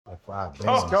5 bands.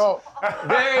 Let's go.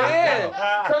 There it is.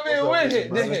 Come in with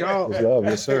it. Let's go. What's up?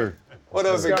 Yes, sir. What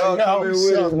up, big dog? Come in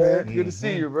with it, man. Good to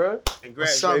see you, bro.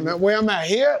 Congrats, What's up, baby. man? Where I'm at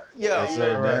here? Yeah. Yes,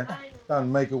 sir, man. Trying to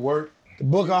make it work. The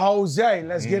Book of Jose.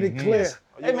 Let's get it clear.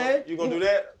 Hey, man. You gonna do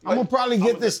that? I'm gonna probably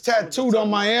get this tattooed on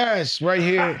my ass right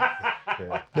here.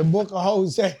 The Book of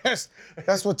Jose.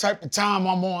 That's what type of time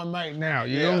I'm on right now.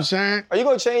 You know what I'm saying? Are you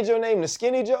gonna change your name to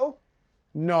Skinny Joe?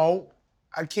 No,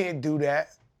 I can't do that.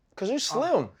 Cause you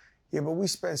slim. Yeah, but we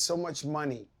spend so much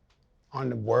money on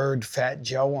the word Fat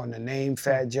Joe, on the name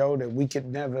Fat Joe, that we could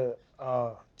never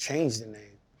change the name.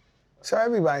 So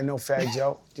everybody know Fat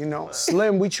Joe, you know.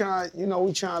 Slim, we try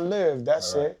to live,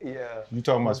 that's it. Yeah. You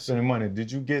talking about spending money.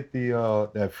 Did you get the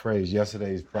that phrase,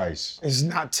 yesterday's price? It's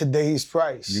not today's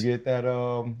price. You get that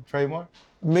trademark?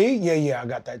 Me? Yeah, I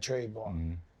got that trademark.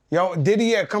 Yo,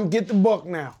 Diddy, come get the book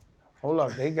now. Hold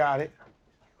up, they got it.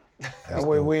 That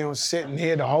way we don't sit and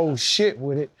hear the whole shit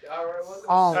with it.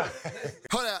 Hold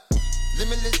up,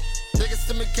 limitless, take a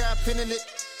stomach, got pin in it.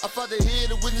 I fought to hear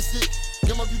to witness it.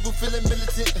 Got my people feeling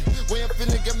militant. Way I'm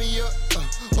feeling got me up.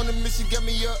 On the mission got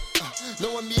me up.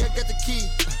 Knowing me, I got the key.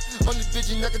 Only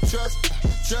vision I can trust.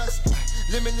 Trust,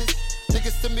 limitless, take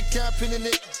a stomach, got pin in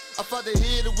it. I fought to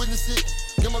hear to witness it.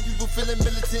 Got my people feeling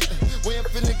militant. Way I'm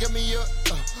feeling got me up.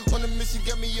 On the mission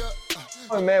got me up.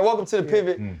 Hey, man, welcome to the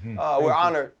Pivot. We're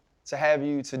honored to have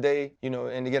you today, you know,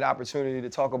 and to get an opportunity to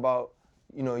talk about,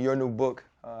 you know, your new book.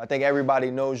 I think everybody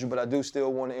knows you, but I do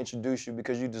still want to introduce you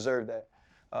because you deserve that.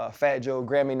 Fat Joe,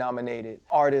 Grammy-nominated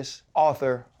artist,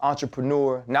 author,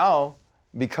 entrepreneur, now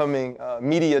becoming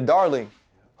media darling,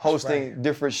 hosting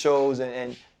different shows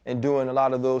and doing a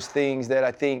lot of those things that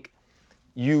I think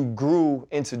you grew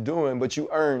into doing, but you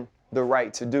earned the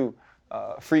right to do.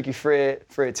 Freaky Fred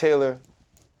Taylor,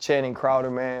 Channing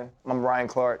Crowder, man. I'm Ryan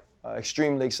Clark.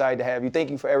 Extremely excited to have you.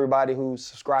 Thank you for everybody who's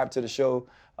subscribed to the show.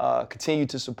 Continue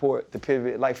to support The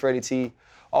Pivot. Like Freddie T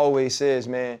always says,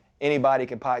 man, anybody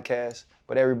can podcast,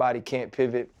 but everybody can't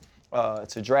pivot. To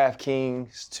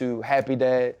DraftKings, to Happy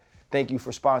Dad, thank you for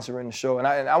sponsoring the show. And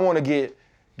I want to get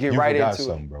right into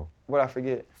something, it. bro. What'd I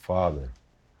forget? Father,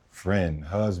 friend,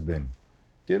 husband.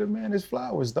 Get a man his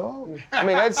flowers, dog. I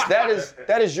mean,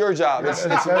 that is your job. It's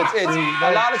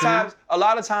a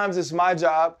lot of times it's my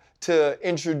job to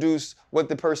introduce what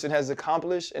the person has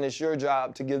accomplished, and it's your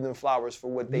job to give them flowers for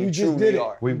what they truly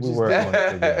are. We work on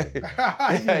it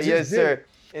together. Yes, sir.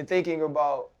 And thinking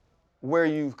about where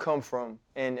you've come from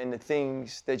and the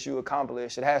things that you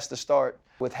accomplished, it has to start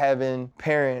with having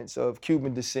parents of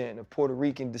Cuban descent, of Puerto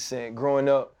Rican descent, growing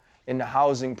up in the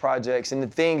housing projects and the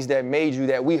things that made you,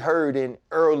 that we heard in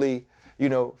early, you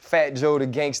know, Fat Joe the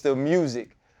Gangsta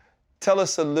music. Tell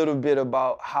us a little bit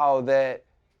about how that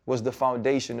was the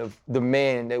foundation of the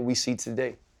man that we see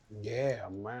today. Yeah,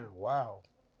 man, wow.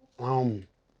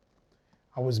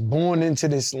 I was born into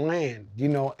this land, you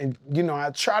know, and, you know, I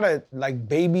try to, like,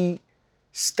 baby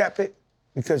step it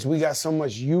because we got so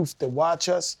much youth to watch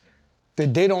us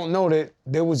that they don't know that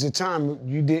there was a time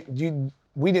we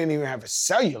didn't even have a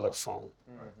cellular phone,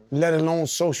 let alone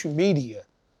social media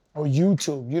or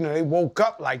YouTube. You know, they woke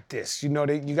up like this. You know,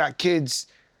 you got kids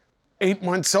 8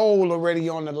 months old already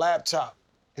on the laptop.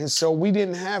 And so we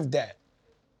didn't have that.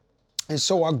 And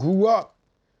so I grew up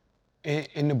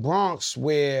in the Bronx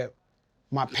where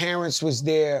my parents was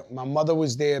there, my mother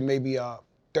was there maybe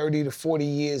 30 to 40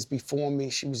 years before me.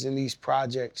 She was in these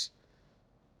projects.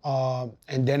 And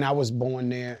then I was born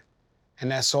there,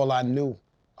 and that's all I knew.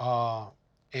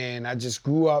 And I just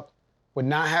grew up with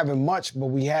not having much, but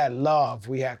we had love,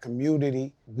 we had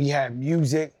community, we had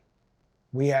music,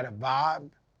 we had a vibe.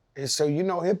 And so, you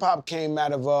know, hip hop came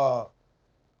out of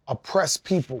oppressed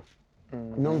people. You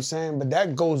know what I'm saying? But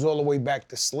that goes all the way back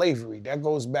to slavery. That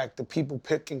goes back to people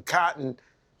picking cotton.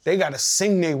 They gotta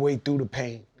sing their way through the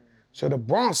pain. So the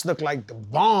Bronx looked like the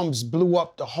bombs blew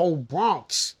up the whole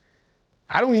Bronx.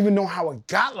 I don't even know how it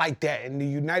got like that in the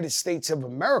United States of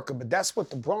America, but that's what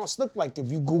the Bronx looked like if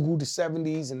you Google the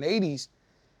 70s and 80s.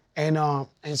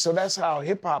 And so that's how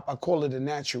hip hop, I call it a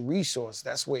natural resource.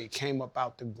 That's where it came up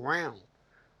out the ground.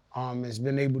 It's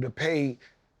been able to pay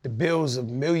the bills of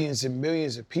millions and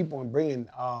millions of people and bringing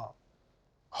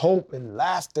hope and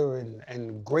laughter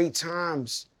and great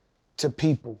times to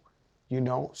people, you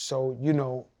know? So, you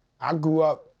know, I grew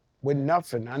up with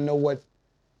nothing. I know what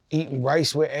eating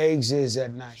rice with eggs is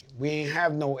at night. We ain't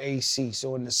have no AC,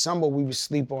 so in the summer we would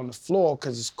sleep on the floor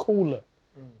because it's cooler.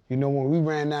 You know, when we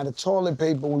ran out of toilet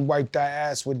paper, we wiped our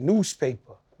ass with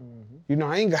newspaper. You know,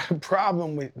 I ain't got a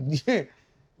problem with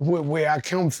where I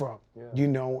come from, you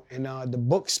know, and the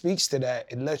book speaks to that.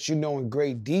 It lets you know in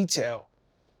great detail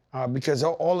because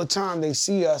all the time they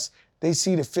see us, they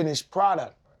see the finished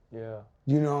product. Yeah.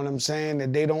 You know what I'm saying?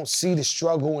 That they don't see the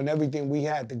struggle and everything we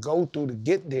had to go through to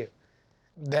get there.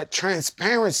 That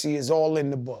transparency is all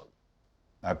in the book.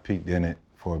 I peeked in it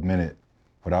for a minute,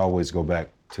 but I always go back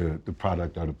to the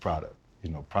product of the product. You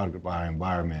know, product of our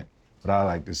environment. But I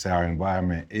like to say our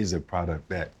environment is a product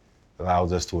that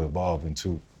allows us to evolve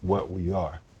into what we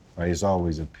are, right? It's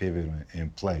always a pivot in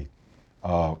play.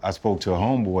 I spoke to a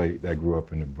homeboy that grew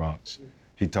up in the Bronx.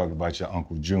 He talked about your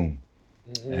Uncle June.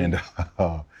 And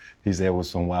he said it was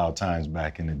some wild times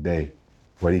back in the day,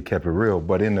 but he kept it real.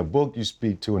 But in the book you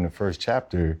speak to in the first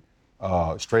chapter,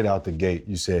 straight out the gate,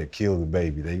 you said, kill the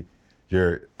baby.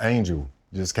 Your angel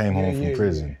just came home from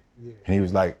prison. Yeah. And he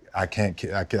was like, I can't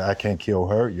kill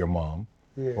her, your mom,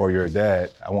 or your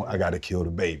dad. I got to kill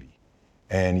the baby.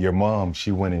 And your mom,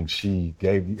 she went and she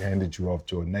handed you off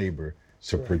to a neighbor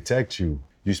to protect you.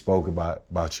 You spoke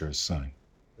about your son,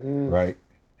 right?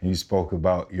 And you spoke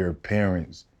about your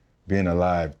parents being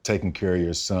alive, taking care of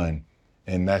your son,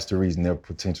 and that's the reason they're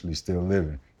potentially still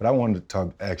living. But I wanted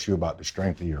to ask you about the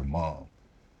strength of your mom.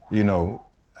 You know,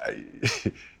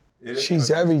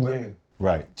 she's everything.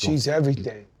 Right. She's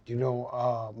everything. You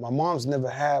know, my mom's never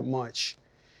had much,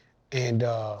 and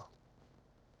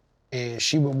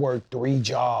she would work 3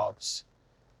 jobs.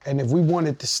 And if we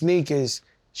wanted the sneakers,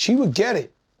 she would get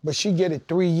it, but she'd get it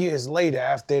 3 years later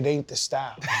after it ain't the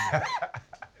style.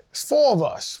 It's 4 of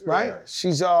us, right? Yeah.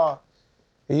 She's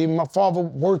my father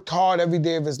worked hard every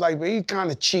day of his life, but he's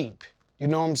kind of cheap. You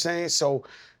know what I'm saying? So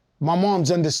my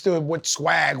mom's understood what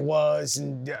swag was,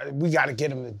 and we got to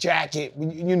get him the jacket,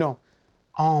 you know.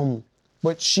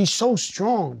 But she's so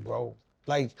strong, bro.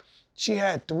 Like, she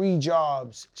had 3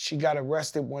 jobs. She got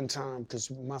arrested one time because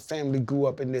my family grew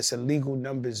up in this illegal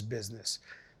numbers business.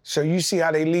 So you see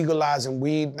how they legalizing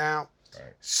weed now?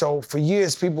 Right. So for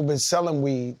years, people been selling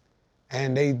weed,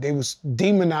 and they was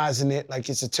demonizing it like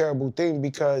it's a terrible thing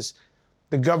because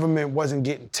the government wasn't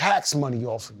getting tax money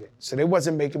off of it. So they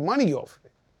wasn't making money off of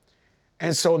it.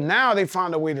 And so now they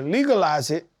found a way to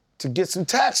legalize it to get some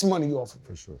tax money off of it.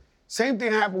 For sure. Same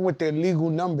thing happened with the illegal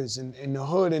numbers in the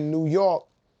hood in New York.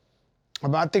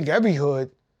 I think every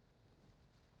hood,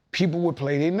 people would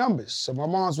play their numbers. So my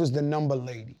mom's was the number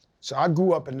lady. So I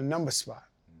grew up in the number spot,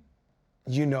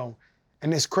 you know.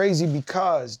 And it's crazy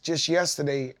because just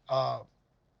yesterday, I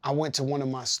went to one of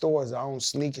my stores, I own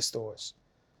sneaker stores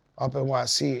up in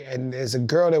YC, and there's a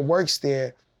girl that works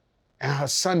there, and her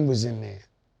son was in there,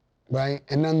 right?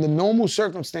 And under normal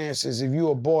circumstances, if you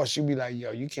a boss, you'd be like,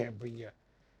 yo, you can't bring your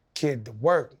kid to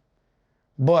work.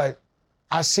 But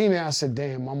I seen it, I said,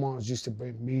 damn, my mom's used to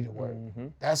bring me to work. Mm-hmm.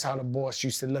 That's how the boss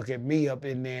used to look at me up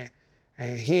in there,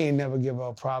 and he ain't never give her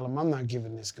a problem. I'm not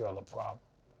giving this girl a problem.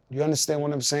 You understand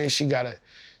what I'm saying? She got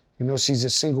she's a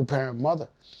single parent mother.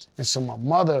 And so my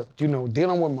mother, you know,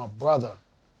 dealing with my brother.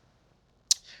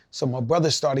 So my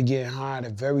brother started getting high at a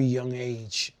very young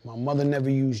age. My mother never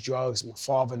used drugs. My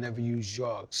father never used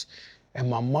drugs. And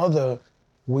my mother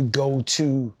would go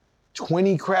to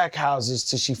 20 crack houses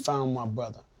till she found my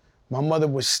brother. My mother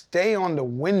would stay on the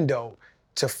window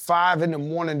till 5 in the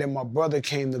morning, then my brother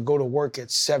came to go to work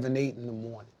at 7, 8 in the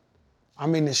morning. I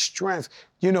mean, the strength.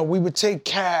 You know, we would take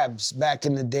cabs back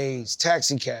in the days,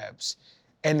 taxi cabs,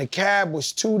 and the cab was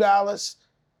 $2,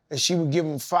 and she would give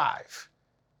him $5.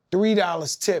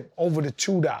 $3 tip over the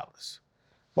 $2.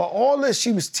 But all this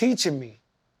she was teaching me.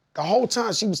 The whole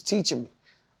time she was teaching me.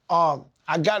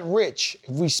 I got rich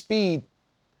if we speed,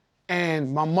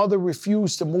 and my mother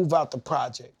refused to move out the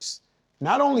projects.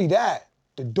 Not only that,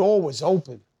 the door was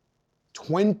open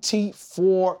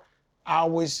 24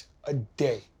 hours a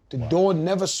day. The door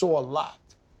never saw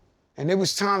locked. And there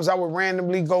was times I would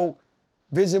randomly go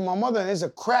visit my mother, and there's a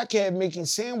crackhead making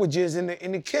sandwiches in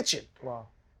the kitchen. Wow.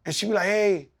 And she'd be like,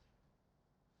 hey,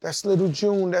 that's little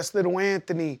June, that's little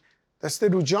Anthony, that's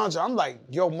little Johnson. I'm like,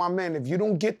 yo, my man, if you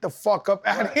don't get the fuck up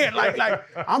out of here, like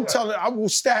I'm telling you, I will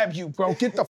stab you, bro.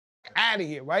 Get the fuck out of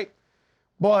here, right?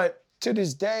 But to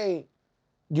this day,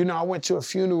 you know, I went to a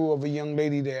funeral of a young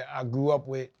lady that I grew up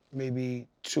with maybe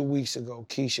 2 weeks ago,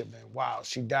 Keisha, man. Wow,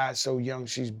 she died so young.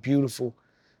 She's beautiful,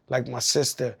 like my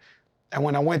sister. And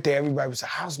when I went there, everybody was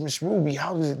like, how's Miss Ruby?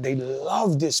 How is it? They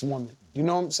love this woman. You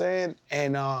know what I'm saying?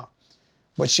 And,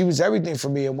 but she was everything for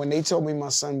me. And when they told me my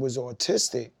son was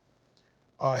autistic,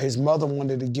 his mother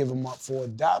wanted to give him up for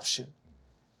adoption.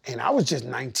 And I was just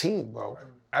 19, bro.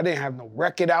 I didn't have no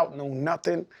record out, no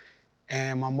nothing.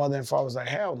 And my mother and father was like,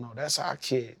 hell no, that's our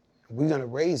kid. We're gonna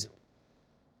raise him.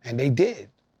 And they did,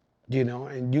 you know?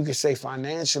 And you could say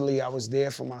financially, I was there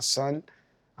for my son.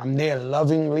 I'm there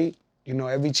lovingly. You know,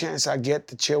 every chance I get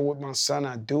to chill with my son,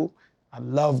 I do. I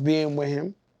love being with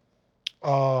him.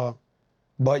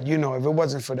 But, you know, if it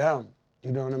wasn't for them,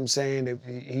 You know what I'm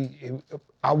saying?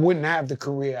 I wouldn't have the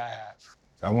career I have.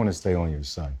 I want to stay on your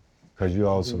son, because you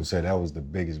also said that was the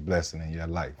biggest blessing in your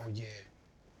life. Oh, yeah.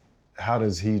 How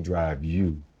does he drive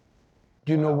you?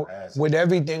 You know, as- with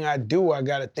everything I do, I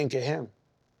gotta think of him.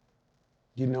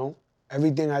 You know,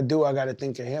 everything I do, I gotta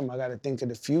think of him. I gotta think of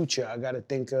the future. I gotta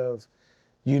think of,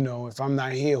 you know, if I'm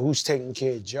not here, who's taking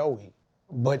care of Joey?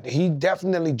 But he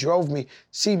definitely drove me.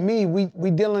 See,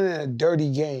 we dealing in a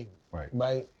dirty game,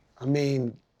 right? I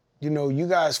mean, you know, you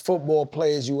guys football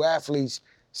players, you athletes,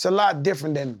 it's a lot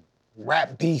different than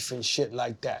rap beef and shit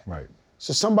like that. Right.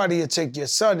 So somebody would take your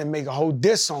son and make a whole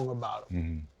diss song about him.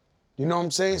 Mm-hmm. You know what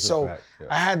I'm saying? That's a So fact, yeah.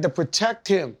 I had to protect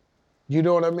him, you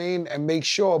know what I mean? And make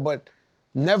sure, but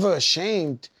never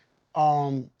ashamed.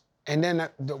 And then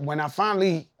when I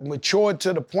finally matured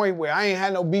to the point where I ain't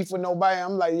had no beef with nobody,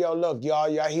 I'm like, yo, look, y'all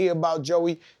hear about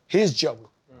Joey? Here's Joey.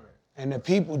 And the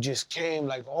people just came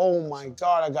like, oh my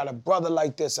God, I got a brother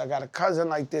like this. I got a cousin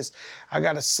like this. I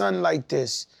got a son like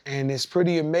this. And it's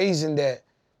pretty amazing that,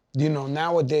 you know,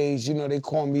 nowadays, you know, they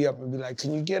call me up and be like,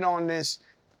 can you get on this?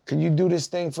 Can you do this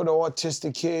thing for the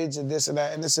autistic kids and this and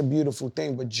that? And it's a beautiful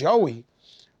thing. But Joey,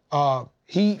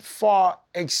 he far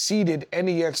exceeded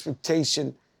any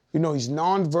expectation. You know, he's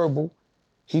nonverbal.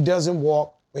 He doesn't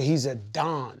walk, but he's a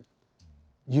don.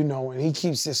 You know, and he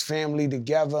keeps his family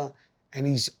together. And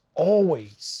he's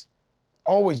always,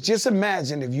 just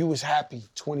imagine if you was happy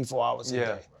 24 hours a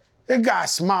day. That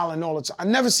guy's smiling all the time. I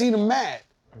never seen him mad.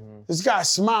 This guy's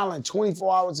smiling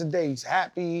 24 hours a day. He's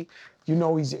happy. You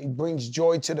know, he brings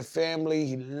joy to the family.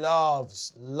 He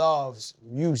loves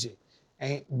music.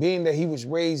 And being that he was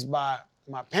raised by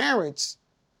my parents,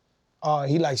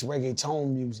 he likes reggaeton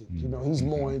music. You know, he's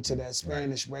more into that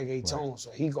Spanish reggaeton,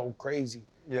 so he go crazy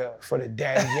for the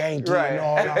Daddy Yankee and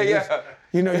all that.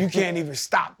 You know, you can't even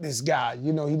stop this guy.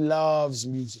 You know, he loves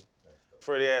music.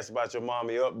 Freddie asked about your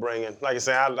mommy upbringing. Like I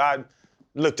said, I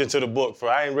looked into the book for.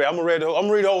 I'm gonna read the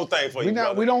whole thing for you,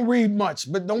 brother. We don't read much,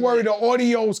 but don't worry, the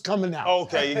audio's coming out.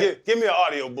 Okay, give me an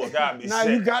audio book. I'll be Now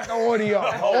set. you got the audio.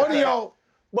 Audio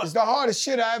is the hardest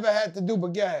shit I ever had to do.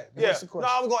 But go ahead. Yeah. What's the No, question?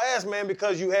 I was gonna ask, man,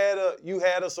 because you had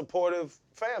a supportive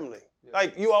family.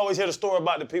 Like you always hear the story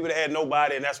about the people that had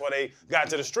nobody, and that's why they got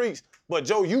into the streets. But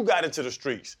Joe, you got into the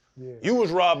streets. Yeah. You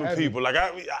was robbing people. Like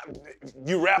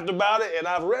you rapped about it, and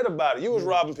I've read about it. You was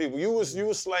robbing people. You was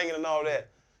slanging and all that.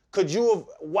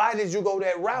 Why did you go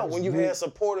that route when you had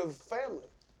supportive family?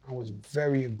 I was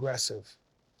very aggressive,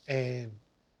 and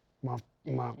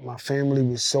my family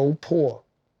was so poor.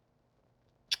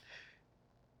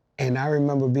 And I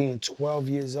remember being 12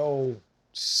 years old,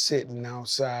 sitting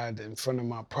outside in front of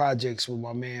my projects with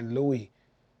my man Louis.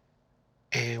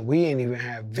 And we ain't even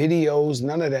have videos,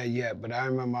 none of that yet. But I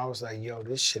remember I was like, yo,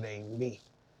 this shit ain't me.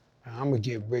 I'm gonna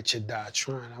get rich or die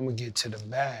trying. I'm gonna get to the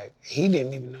bag. He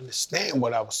didn't even understand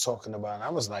what I was talking about. I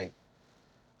was like,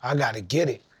 I gotta get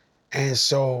it. And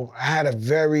so I had a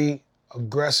very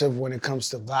aggressive when it comes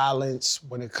to violence,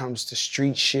 when it comes to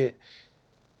street shit.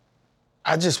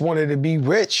 I just wanted to be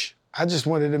rich. I just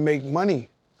wanted to make money.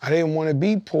 I didn't want to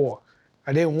be poor.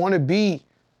 I didn't want to be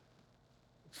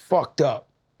fucked up.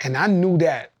 And I knew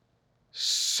that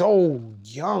so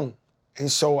young.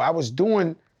 And so I was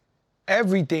doing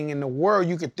everything in the world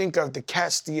you could think of to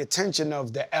catch the attention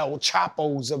of the El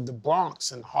Chapos of the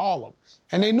Bronx and Harlem.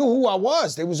 And they knew who I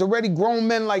was. They was already grown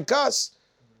men like us.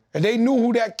 And they knew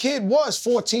who that kid was,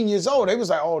 14 years old. They was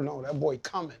like, oh no, that boy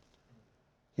coming.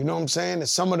 You know what I'm saying? And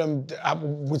some of them, I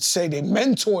would say they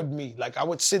mentored me. Like I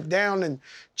would sit down and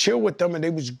chill with them and they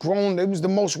was grown. They was the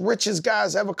most richest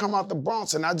guys ever come out the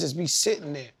Bronx and I'd just be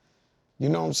sitting there. You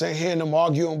know what I'm saying? Hearing them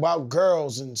arguing about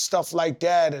girls and stuff like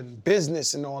that and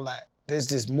business and all that. There's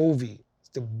this movie. It's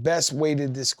the best way to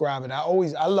describe it. I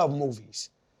love movies.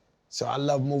 So I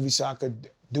love movies so I could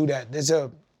do that.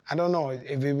 I don't know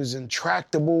if it was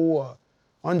Intractable or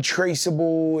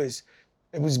Untraceable. It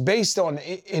was based in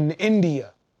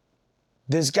India.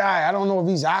 This guy, I don't know if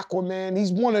he's Aquaman.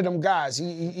 He's one of them guys.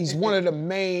 He's one of the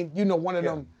main, one of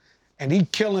them. And he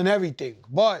killing everything.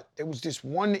 But there was this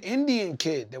one Indian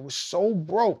kid that was so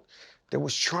broke that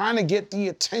was trying to get the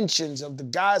attentions of the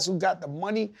guys who got the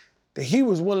money that he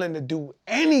was willing to do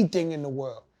anything in the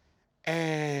world.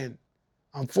 And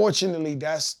unfortunately,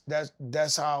 that's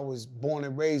how I was born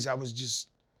and raised. I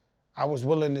was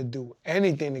willing to do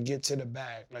anything to get to the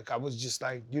bag. Like I was just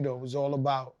like, it was all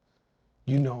about,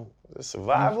 The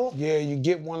survival? You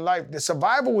get one life. The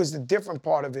survival was the different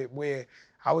part of it where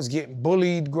I was getting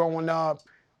bullied growing up.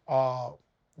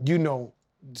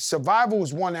 Survival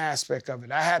was one aspect of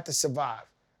it. I had to survive.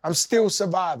 I'm still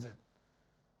surviving.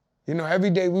 Every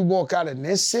day we walk out in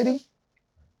this city,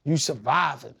 you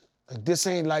surviving. Like this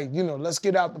ain't like, let's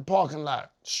get out the parking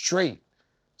lot straight.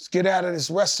 Let's get out of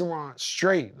this restaurant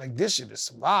straight. Like this shit is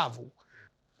survival.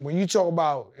 When you talk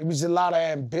about, it was a lot of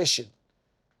ambition,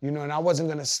 and I wasn't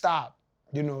gonna stop,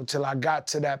 till I got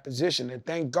to that position. And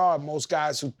thank God most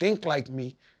guys who think like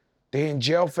me, they in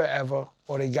jail forever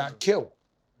or they got killed.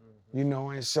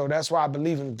 And so that's why I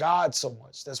believe in God so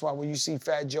much. That's why when you see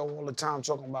Fat Joe all the time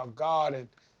talking about God and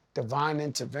divine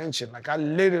intervention, like I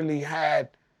literally had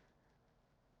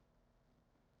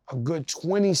a good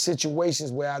 20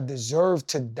 situations where I deserved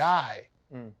to die,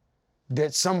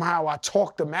 that somehow I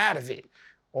talked them out of it.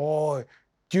 Or,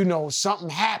 something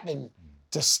happened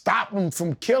to stop them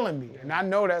from killing me. And I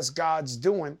know that's God's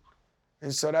doing.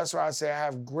 And so that's why I say I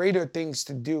have greater things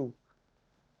to do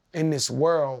in this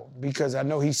world, because I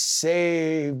know he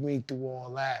saved me through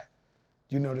all that,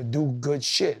 to do good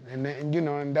shit.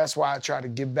 And that's why I try to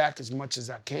give back as much as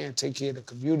I can, take care of the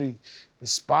community,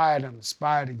 inspire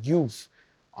the youth,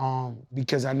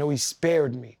 because I know he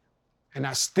spared me. And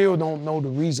I still don't know the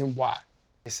reason why.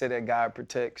 They say that God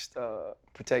protects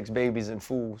babies and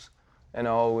fools. And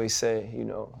I always say,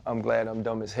 I'm glad I'm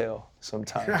dumb as hell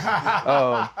sometimes.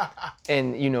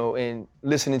 And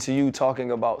listening to you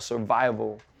talking about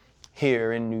survival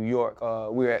here in New York,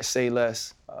 we're at Say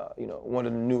Less, one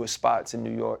of the newest spots in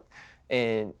New York.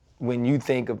 And when you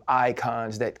think of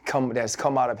icons that's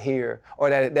come out of here,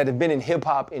 or that have been in hip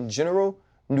hop in general,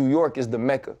 New York is the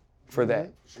mecca for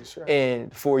that. Sure.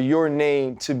 And for your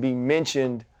name to be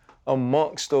mentioned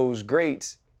amongst those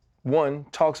greats, one,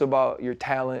 talks about your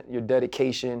talent, your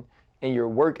dedication, and your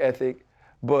work ethic,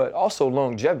 but also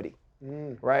longevity,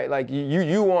 right? Like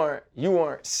you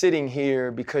aren't sitting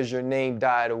here because your name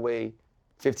died away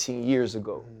 15 years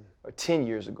ago or 10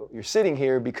 years ago. You're sitting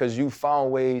here because you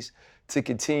found ways to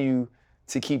continue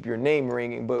to keep your name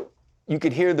ringing, but you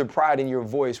could hear the pride in your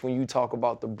voice when you talk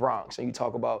about the Bronx and you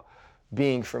talk about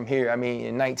being from here. I mean,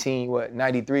 in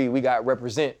 93, we got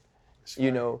Represent,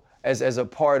 as a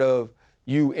part of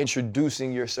you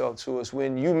introducing yourself to us.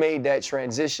 When you made that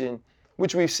transition,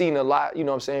 which we've seen a lot,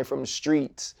 from the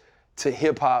streets to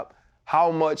hip hop,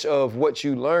 how much of what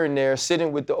you learned there,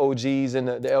 sitting with the OGs and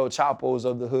the El Chapos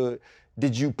of the hood,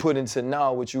 did you put into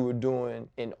now what you were doing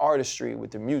in artistry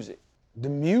with the music? The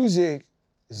music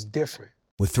is different.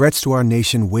 With threats to our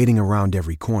nation waiting around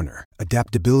every corner,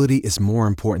 adaptability is more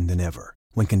important than ever.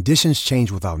 When conditions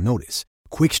change without notice,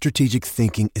 quick strategic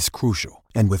thinking is crucial.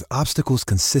 And with obstacles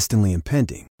consistently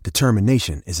impending,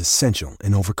 determination is essential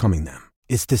in overcoming them.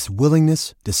 It's this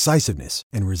willingness, decisiveness,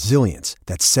 and resilience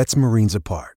that sets Marines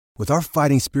apart. With our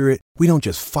fighting spirit, we don't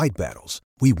just fight battles,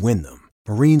 we win them.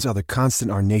 Marines are the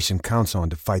constant our nation counts on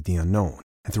to fight the unknown.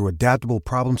 And through adaptable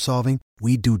problem solving,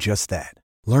 we do just that.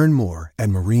 Learn more at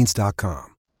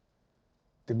Marines.com.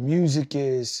 The music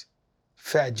is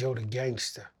Fat Joe the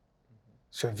Gangster.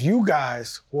 So if you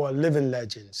guys who are living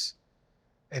legends,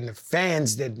 and the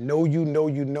fans that know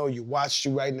you watched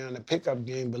you right now in the pickup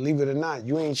game, believe it or not,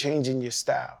 you ain't changing your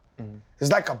style.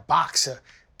 It's like a boxer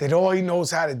that all he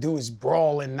knows how to do is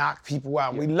brawl and knock people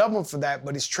out. We love him for that,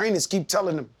 but his trainers keep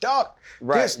telling him, duck,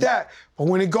 this, that. But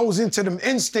when it goes into them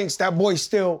instincts, that boy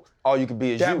still all you can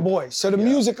be is that you. boy. So the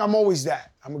music, I'm always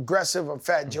that. I'm aggressive, I'm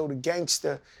Fat Joe the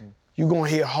Gangster. You gonna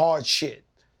hear hard shit.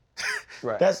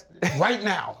 Right. That's right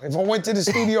now. If I went to the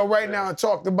studio right now and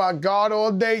talked about God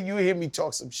all day, you hear me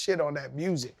talk some shit on that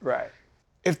music. Right.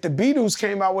 If the Beatles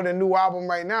came out with a new album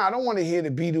right now, I don't want to hear the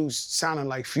Beatles sounding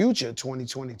like Future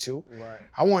 2022. Right.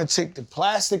 I want to take the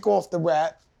plastic off the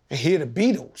rap and hear the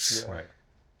Beatles. Right.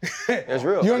 That's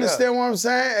real. You understand what I'm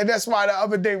saying? And that's why the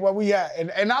other day what we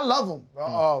had, and I love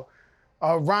him.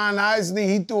 Ron Isley,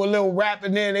 he threw a little rap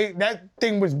in there. That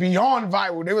thing was beyond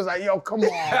viral. They was like, yo, come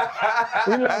on.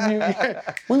 We love you.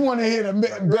 Yeah. We want to hear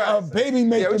the baby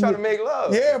make. Yeah, we trying to make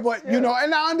love. Yeah, but, and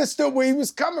I understood where he was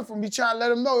coming from. He trying to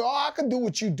let him know, I can do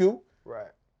what you do. Right.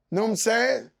 Know what I'm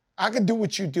saying? I can do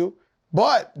what you do.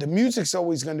 But the music's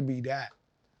always going to be that.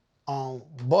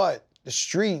 But the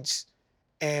streets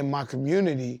and my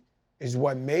community is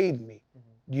what made me,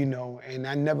 and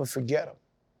I never forget them.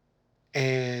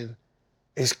 And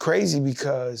it's crazy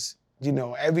because,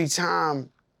 every time,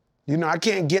 I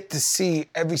can't get to see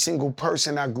every single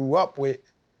person I grew up with,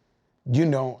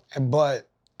 but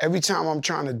every time I'm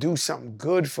trying to do something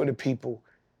good for the people,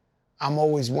 I'm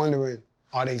always wondering,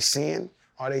 are they seeing?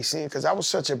 Are they seeing? Because I was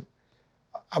such a,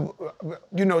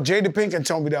 Jada Pinkett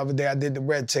told me the other day, I did the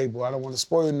Red Table. I don't want to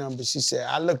spoil your number. She said,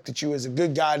 I looked at you as a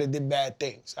good guy that did bad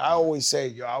things. I always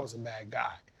say, I was a bad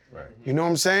guy. Right. You know what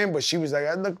I'm saying? But she was like,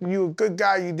 I looked at you, a good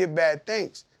guy, you did bad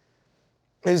things.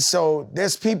 And so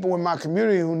there's people in my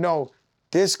community who know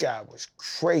this guy was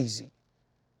crazy,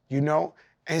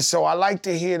 And so I like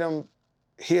to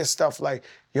hear stuff like,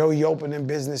 yo, he opening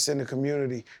business in the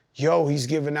community. Yo, he's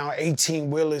giving out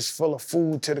 18-wheelers full of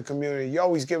food to the community.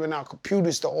 Yo, he's giving out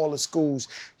computers to all the schools.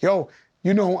 Yo,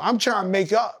 you know, I'm trying to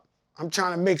make up. I'm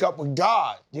trying to make up with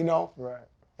God, you know? Right.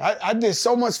 I did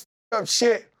so much up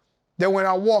shit that when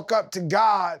I walk up to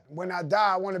God, when I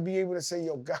die, I want to be able to say,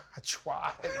 yo, God, I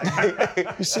tried.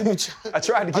 Like, you see me? I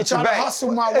tried to get you I'm trying back. to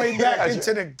hustle my way back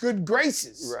into the good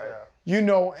graces. Right. You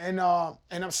know, and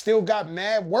I've still got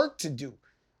mad work to do.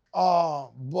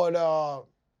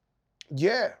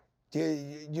 Yeah,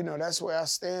 you know, that's where I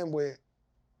stand with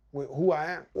who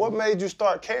I am. What made you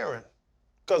start caring?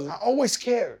 Because I always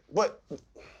cared. what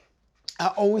I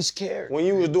always cared. when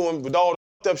you was doing with all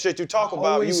the up shit you talk about,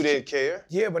 always you didn't care.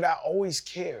 Yeah, but I always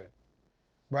cared,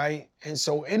 right? And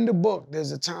so in the book,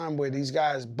 there's a time where these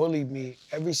guys bullied me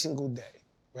every single day,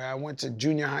 where I went to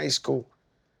junior high school.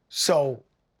 So,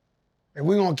 and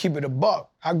we're gonna keep it a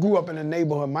buck. I grew up in a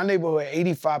neighborhood, my neighborhood,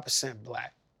 85%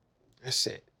 black. That's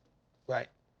it, right?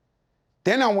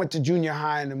 Then I went to junior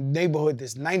high in a neighborhood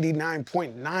that's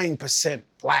 99.9%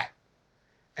 black.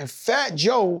 And Fat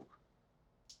Joe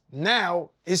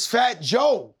now is Fat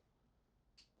Joe.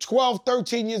 12,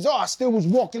 13 years old, I still was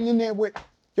walking in there with,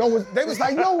 they was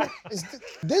like, yo,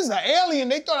 this is an alien.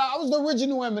 They thought I was the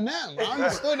original Eminem. I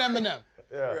understood Eminem.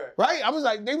 Yeah. Right?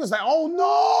 They was like,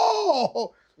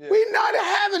 oh no, we not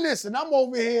having this. And I'm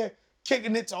over here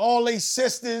kicking it to all they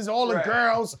sisters, all the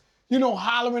girls, you know,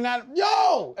 hollering at them,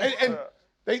 yo! And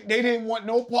they didn't want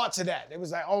no parts of that. They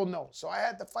was like, oh no. So I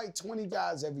had to fight 20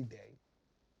 guys every day.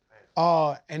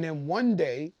 And then one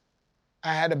day,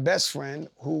 I had a best friend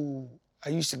who I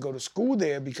used to go to school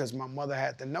there because my mother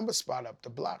had the number spot up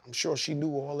the block. I'm sure she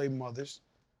knew all their mothers,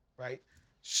 right?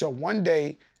 So one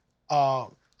day,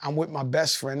 I'm with my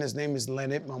best friend. His name is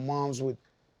Leonard. My moms would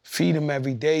feed him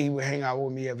every day. He would hang out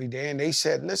with me every day. And they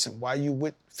said, listen, why you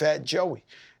with Fat Joey?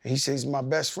 And he says, he's my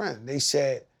best friend. They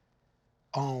said,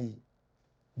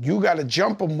 you got to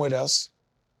jump him with us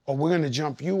or we're going to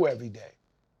jump you every day.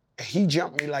 And he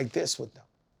jumped me like this with them.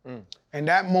 And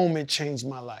that moment changed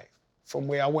my life. From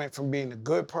where I went from being a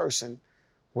good person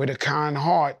with a kind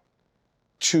heart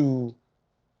to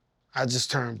I just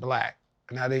turned black.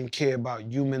 And I didn't care about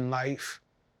human life.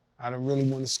 I didn't really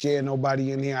want to scare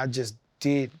nobody in here. I just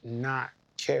did not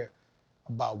care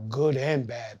about good and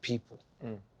bad people.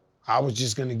 I was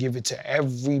just gonna give it to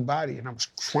everybody. And I was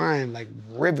crying like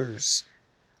rivers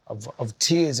of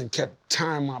tears and kept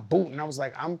tying my boot. And I was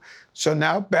like, so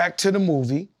now back to the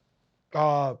movie,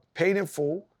 Paid in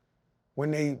Full. When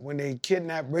they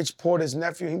kidnapped Rich Porter's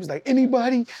nephew, he was like,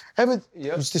 anybody ever?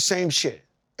 It was the same shit.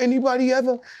 Anybody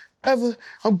ever?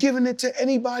 I'm giving it to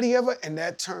anybody ever? And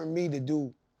that turned me to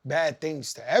do bad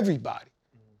things to everybody,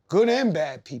 good and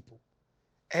bad people.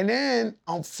 And then,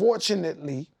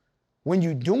 unfortunately, when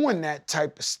you're doing that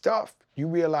type of stuff, you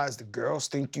realize the girls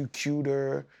think you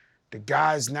cuter, the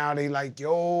guys now they like,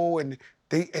 yo, and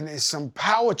there's some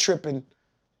power tripping,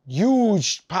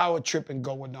 huge power tripping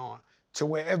going on. To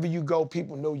wherever you go,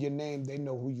 people know your name, they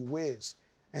know who you is.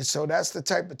 And so that's the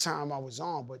type of time I was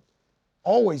on. But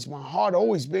always, my heart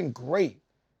always been great.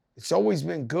 It's always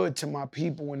been good to my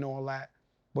people and all that.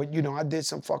 But, you know, I did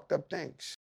some fucked up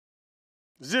things.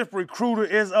 ZipRecruiter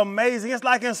is amazing. It's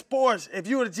like in sports. If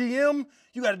you're a GM,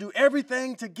 you got to do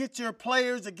everything to get your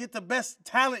players, to get the best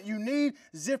talent you need.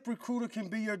 ZipRecruiter can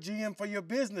be your GM for your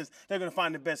business. They're going to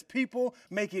find the best people,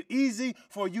 make it easy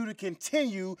for you to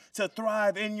continue to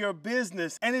thrive in your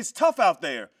business. And it's tough out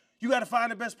there. You got to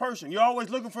find the best person. You're always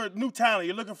looking for new talent.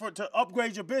 You're looking to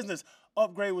upgrade your business.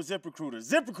 Upgrade with ZipRecruiter.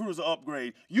 ZipRecruiter's an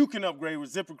upgrade. You can upgrade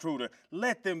with ZipRecruiter.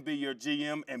 Let them be your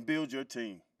GM and build your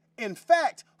team. In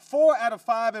fact, 4 out of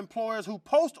 5 employers who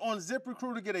post on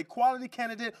ZipRecruiter get a quality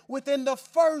candidate within the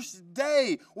first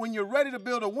day. When you're ready to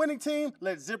build a winning team,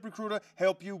 let ZipRecruiter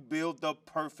help you build the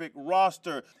perfect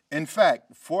roster. In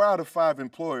fact, 4 out of 5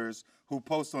 employers who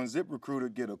post on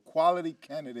ZipRecruiter get a quality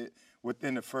candidate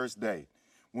within the first day.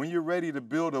 When you're ready to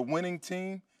build a winning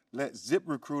team, let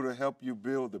ZipRecruiter help you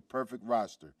build the perfect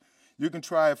roster. You can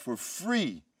try it for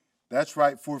free. That's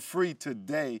right, for free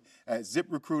today at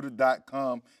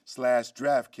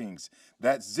ZipRecruiter.com/DraftKings.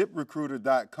 That's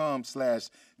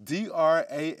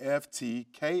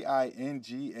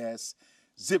ZipRecruiter.com/DRAFTKINGS.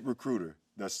 ZipRecruiter,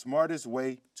 the smartest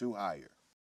way to hire.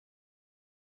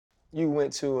 You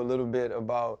went to a little bit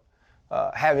about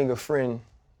having a friend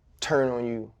turn on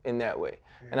you in that way.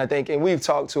 And I think, and we've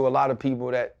talked to a lot of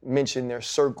people that mention their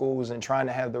circles and trying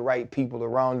to have the right people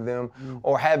around them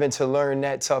or having to learn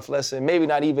that tough lesson, maybe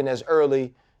not even as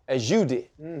early as you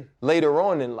did, later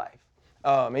on in life.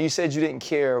 And you said you didn't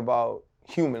care about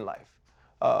human life.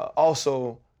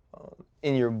 Also,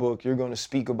 in your book, you're going to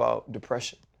speak about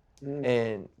depression.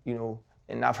 And, you know,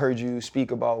 and I've heard you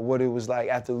speak about what it was like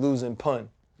after losing Pun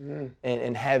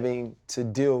and having to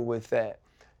deal with that.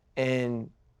 And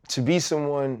to be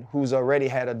someone who's already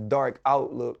had a dark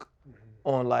outlook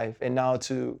on life and now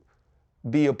to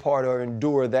be a part or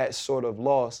endure that sort of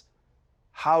loss,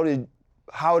 how did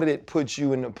it put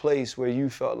you in a place where you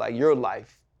felt like your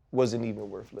life wasn't even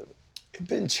worth living? It's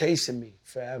been chasing me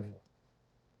forever.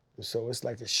 So it's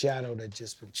like a shadow that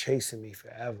just been chasing me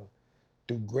forever.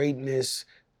 Through greatness,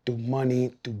 through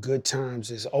money, through good times,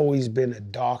 there's always been a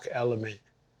dark element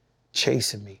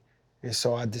chasing me. And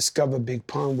so I discovered Big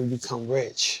Pun, we become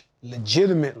rich,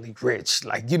 legitimately rich,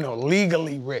 like, you know,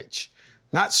 legally rich,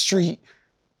 not street.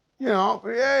 You know,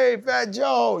 hey, Fat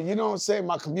Joe, you know what I'm saying?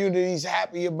 My community's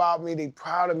happy about me, they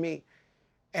proud of me.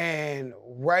 And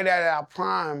right at our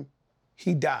prime,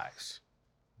 he dies.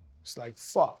 It's like,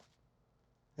 fuck.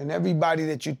 And everybody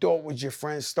that you thought was your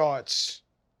friend starts.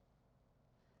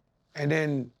 And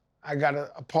then I got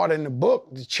a part in the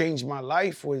book that changed my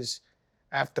life was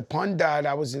after Pun died,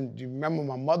 you remember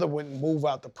my mother wouldn't move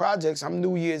out the projects. I'm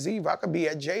New Year's Eve, I could be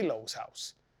at J-Lo's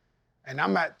house. And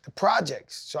I'm at the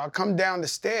projects. So I come down the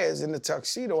stairs in the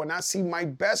tuxedo and I see my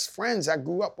best friends I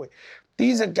grew up with.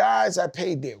 These are guys, I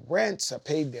paid their rents, I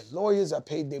paid their lawyers, I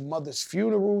paid their mother's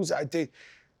funerals,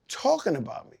 talking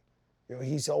about me. You know,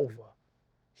 he's over.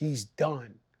 He's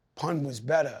done. Pun was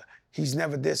better. He's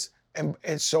never this. And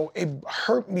so it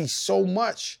hurt me so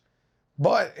much,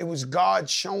 but it was God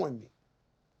showing me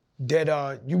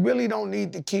that you really don't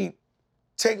need to keep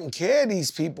taking care of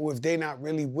these people if they're not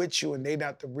really with you and they're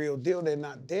not the real deal, they're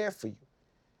not there for you.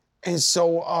 And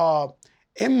so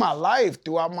in my life,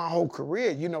 throughout my whole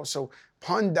career, you know, so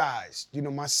Pun dies. You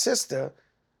know, my sister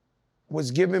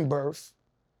was giving birth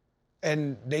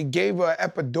and they gave her an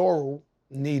epidural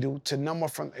needle to numb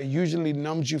her it usually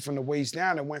numbs you from the waist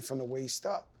down, it went from the waist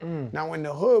up. Now in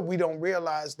the hood, we don't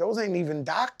realize those ain't even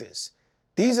doctors.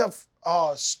 These are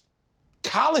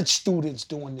college students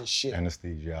doing this shit.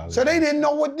 Anesthesiology. So they didn't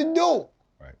know what to do.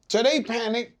 Right. So they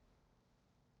panicked.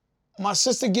 My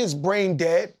sister gets brain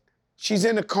dead. She's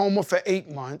in a coma for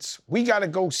 8 months. We gotta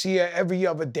go see her every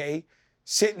other day,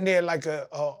 sitting there like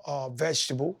a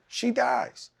vegetable. She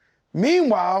dies.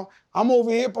 Meanwhile, I'm over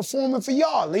here performing for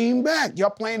y'all, lean back. Y'all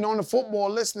playing on the football,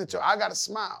 listening to her. I gotta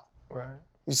smile. Right.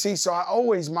 You see, so I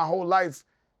always, my whole life,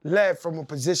 led from a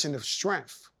position of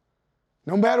strength.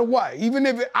 No matter what. Even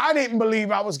if I didn't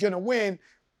believe I was gonna win,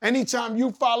 anytime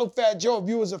you follow Fat Joe, if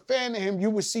you was a fan of him, you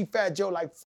would see Fat Joe like,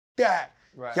 F that.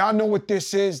 Right. Y'all know what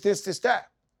this is, this,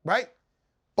 that, right?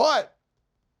 But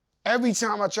every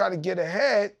time I try to get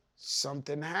ahead,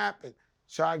 something happened.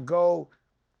 So I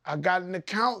got an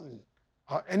accountant.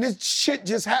 And this shit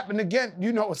just happened again.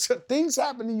 You know, so things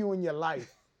happen to you in your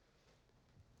life.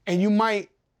 And you might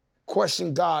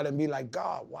question God and be like,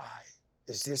 God, why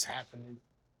is this happening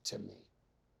to me?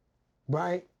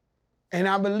 Right? And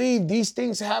I believe these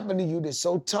things happen to you that's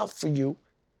so tough for you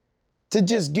to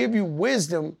just give you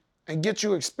wisdom and get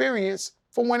you experience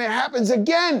for when it happens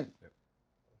again.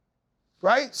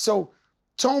 Right? So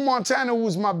Tone Montana, who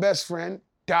was my best friend,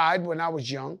 died when I was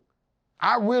young.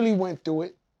 I really went through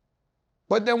it.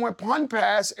 But then when Pun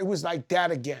passed, it was like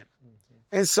that again.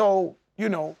 And so, you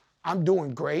know, I'm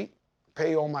doing great.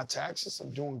 Pay all my taxes.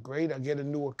 I'm doing great. I get a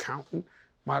new accountant.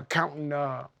 My accountant,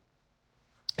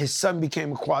 his son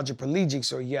became a quadriplegic,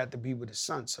 so he had to be with his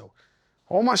son. So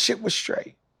all my shit was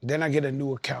straight. Then I get a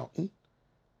new accountant.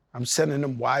 I'm sending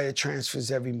them wire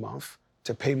transfers every month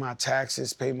to pay my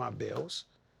taxes, pay my bills.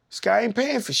 This guy ain't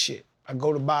paying for shit. I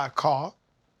go to buy a car.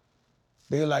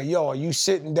 They're like, yo, are you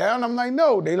sitting down? I'm like,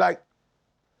 no. They like,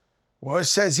 well, it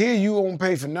says here you won't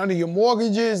pay for none of your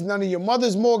mortgages, none of your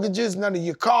mother's mortgages, none of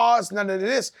your cars, none of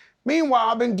this. Meanwhile,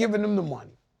 I've been giving them the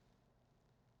money.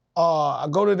 I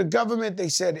go to the government, they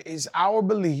said, it's our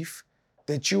belief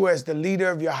that you as the leader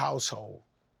of your household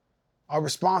are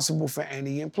responsible for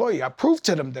any employee. I proved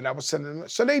to them that I was sending them,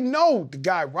 so they know the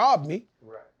guy robbed me.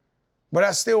 Right. But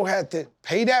I still had to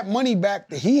pay that money back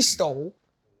that he stole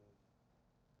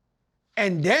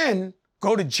and then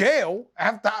go to jail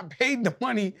after I paid the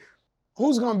money.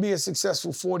 Who's gonna be a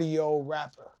successful 40-year-old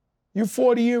rapper? You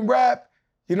 40 in rap,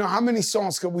 you know, how many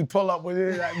songs could we pull up with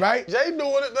it, right? Jay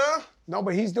doing it now. No,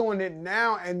 but he's doing it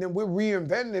now, and then we're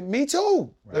reinventing it. Me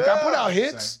too. Like, I put out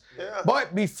hits,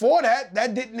 but before that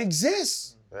didn't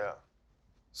exist. Yeah.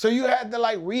 So you had to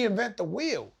like reinvent the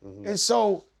wheel. And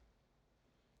so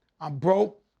I'm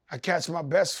broke. I catch my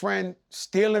best friend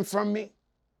stealing from me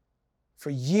for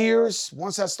years.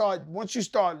 Once you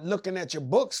start looking at your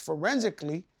books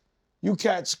forensically, you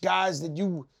catch guys that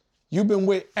you've been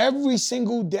with every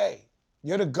single day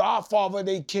You're the godfather of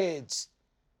their kids,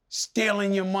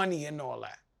 stealing your money and all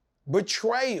that.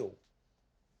 Betrayal.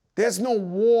 There's no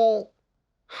wall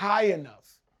high enough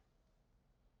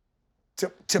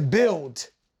to build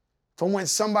from when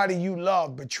somebody you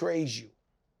love betrays you.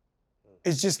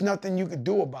 It's just nothing you could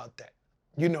do about that.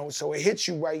 You know, so it hits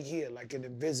you right here like an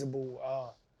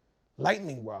invisible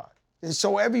lightning rod. And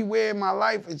so everywhere in my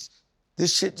life,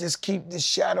 this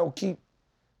shadow keep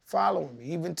following me.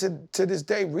 Even to this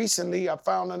day, recently, I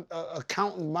found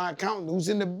my accountant who's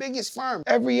in the biggest firm.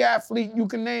 Every athlete you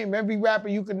can name, every rapper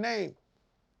you can name,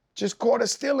 just caught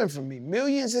us stealing from me,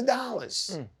 millions of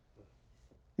dollars.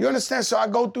 You understand? So I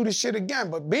go through the shit again.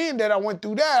 But being that I went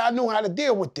through that, I knew how to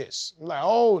deal with this. I'm like,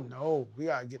 oh no, we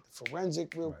gotta get the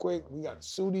forensic real quick. We gotta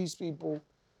sue these people.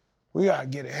 We gotta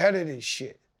get ahead of this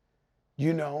shit.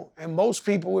 You know? And most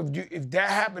people, if that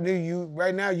happened to you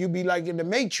right now, you'd be like in the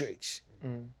Matrix.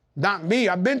 Not me,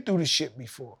 I've been through this shit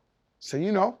before. So,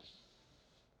 you know,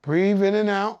 breathe in and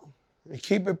out and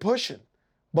keep it pushing.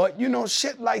 But, you know,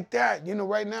 shit like that, you know,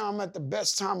 right now I'm at the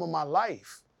best time of my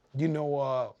life. You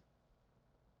know,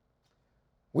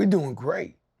 we're doing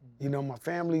great. You know, my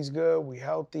family's good, we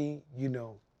healthy, you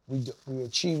know, we're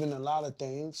achieving a lot of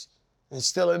things. And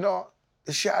still in all,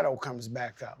 the shadow comes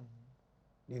back up.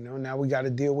 You know, now we got to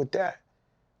deal with that.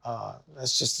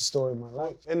 That's just the story of my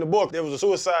life. In the book, there was a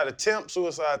suicide attempt,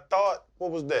 suicide thought.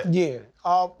 What was that? Yeah.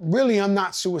 Really, I'm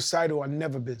not suicidal. I've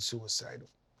never been suicidal.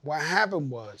 What happened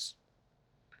was,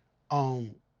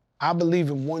 I believe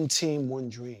in one team, one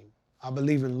dream. I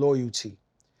believe in loyalty.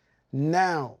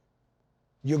 Now,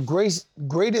 your greatest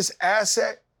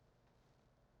asset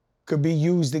could be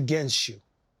used against you.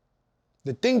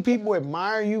 The thing people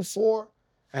admire you for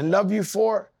and love you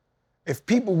for, if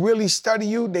people really study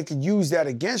you, they could use that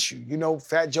against you. You know,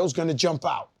 Fat Joe's gonna jump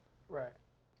out. Right.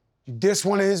 You diss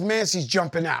one of his mans, he's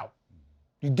jumping out.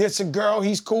 You diss a girl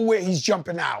he's cool with, he's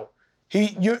jumping out.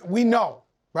 We know,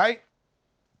 right?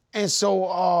 And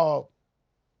so,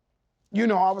 you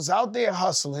know, I was out there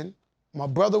hustling. My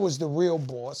brother was the real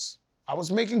boss. I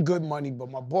was making good money, but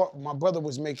my brother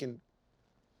was making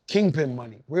kingpin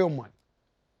money, real money.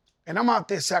 And I'm out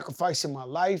there sacrificing my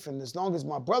life, and as long as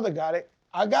my brother got it,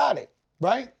 I got it,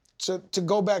 right? So to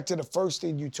go back to the first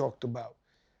thing you talked about,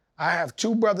 I have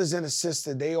two brothers and a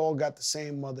sister. They all got the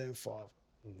same mother and father.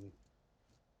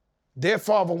 Their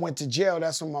father went to jail.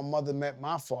 That's when my mother met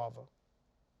my father.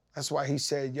 That's why he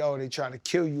said, yo, they trying to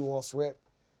kill you off rip.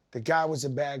 The guy was a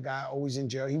bad guy, always in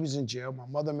jail. He was in jail. My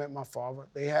mother met my father.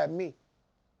 They had me,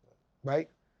 right?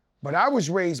 But I was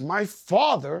raised, my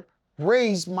father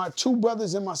raised my two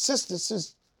brothers and my sister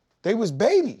since they was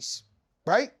babies,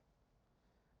 right?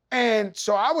 And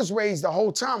so I was raised the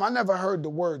whole time. I never heard the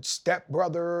word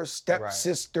stepbrother,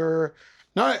 stepsister,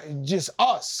 none, just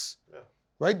us,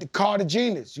 right? The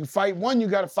Cartagenas. You fight one, you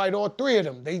got to fight all three of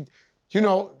them. They, you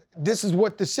know, this is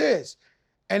what this is.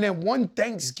 And then one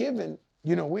Thanksgiving,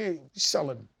 you know, we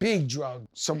selling big drugs.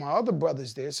 So my other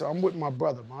brother's there, so I'm with my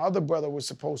brother. My other brother was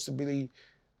supposed to be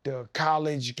the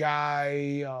college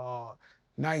guy,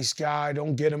 nice guy,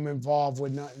 don't get him involved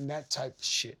with nothing, that type of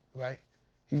shit, right?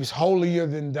 He was holier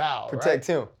than thou, Protect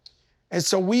him. And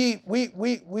so we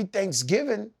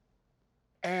Thanksgiving,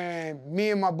 and me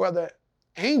and my brother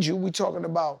Angel, we talking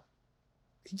about,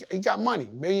 he got money,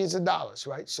 millions of dollars,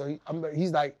 right? So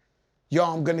he's like, yo,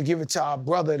 I'm gonna give it to our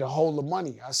brother to hold the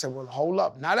money. I said, well, hold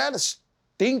up. Now that is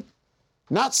think,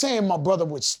 not saying my brother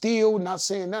would steal, not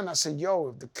saying nothing. I said, yo,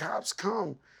 if the cops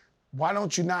come, why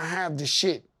don't you not have the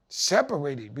shit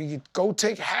separated? We could go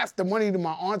take half the money to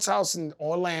my aunt's house in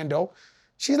Orlando.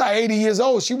 She's like 80 years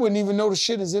old. She wouldn't even know the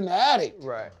shit is in the attic.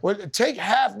 Right. Well, take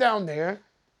half down there,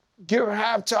 give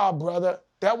half to our brother.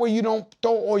 That way you don't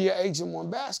throw all your eggs in one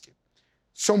basket.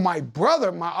 So my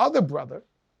brother, my other brother,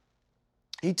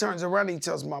 he turns around and he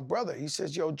tells my brother, he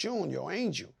says, yo, June, yo,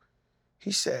 Angel.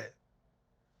 He said,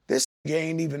 this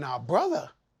ain't even our brother.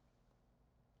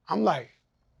 I'm like,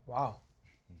 wow.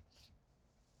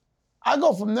 I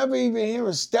go from never even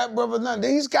hearing stepbrother, nothing.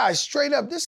 These guys straight up,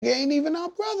 this ain't even our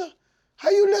brother. How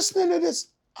you listening to this?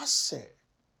 I said,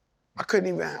 I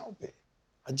couldn't even help it.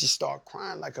 I just started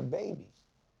crying like a baby.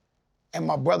 And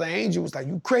my brother Angel was like,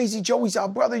 you crazy, Joe? He's our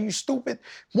brother, you stupid.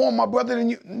 More my brother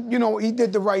than you. You know, he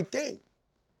did the right thing.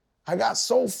 I got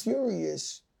so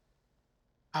furious,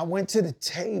 I went to the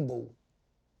table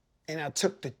and I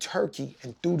took the turkey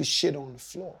and threw the shit on the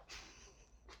floor.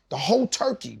 The whole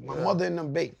turkey, my mother and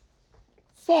them baked.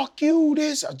 Fuck you,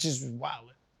 this. I just was wilding.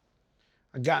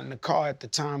 I got in the car at the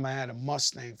time, I had a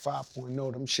Mustang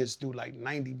 5.0. Them shits do like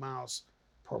 90 miles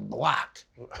per block.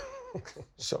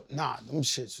 So, nah, them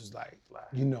shits was like,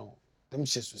 you know, them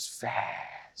shits was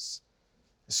fast.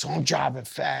 So I'm driving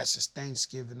fast. It's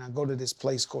Thanksgiving. I go to this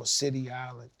place called City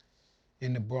Island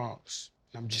in the Bronx.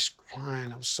 And I'm just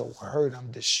crying. I'm so hurt.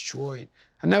 I'm destroyed.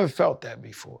 I never felt that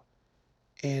before.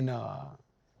 And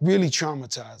really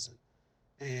traumatizing.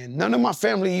 And none of my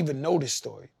family even know this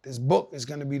story. This book is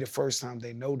gonna be the first time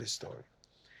they know this story.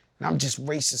 And I'm just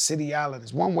racing City Island.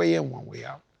 It's one way in, one way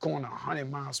out. Going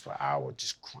 100 miles per hour,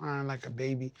 just crying like a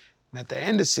baby. And at the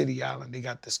end of City Island, they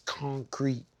got this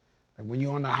concrete. Like when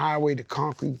you're on the highway, the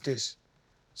concrete this.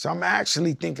 So I'm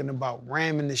actually thinking about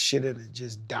ramming this shit in and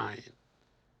just dying,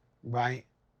 right?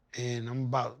 And I'm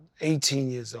about 18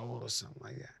 years old or something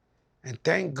like that. And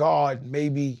thank God,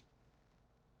 maybe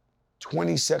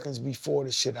 20 seconds before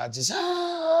the shit, I just,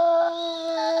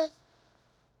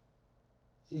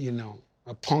 you know,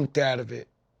 I punked out of it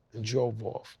and drove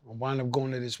off. I wound up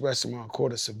going to this restaurant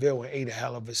called a Seville and ate a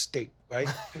hell of a steak, right?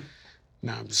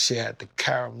 Now, she had the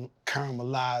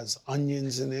caramelized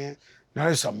onions in there. Now,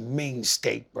 that's a mean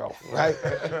steak, bro, right?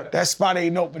 That spot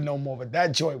ain't open no more, but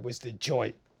that joint was the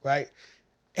joint, right?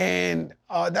 And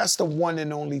that's the one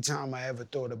and only time I ever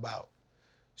thought about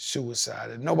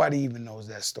suicide. And nobody even knows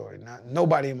that story.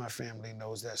 Nobody in my family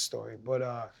knows that story.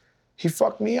 But he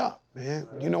fucked me up, man.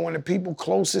 You know, when the people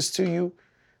closest to you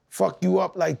fuck you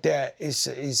up like that,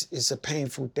 it's a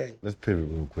painful thing. Let's pivot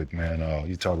real quick, man.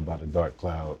 You talk about the dark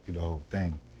cloud, the whole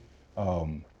thing.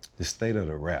 The state of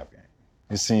the rap game.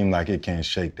 It seemed like it can't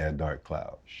shake that dark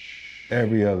cloud.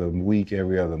 Every other week,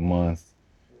 every other month,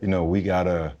 we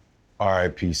gotta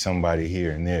RIP somebody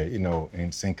here and there,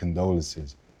 and send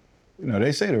condolences.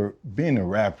 They say being a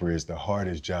rapper is the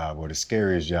hardest job or the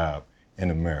scariest job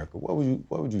in America. What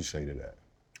would you say to that?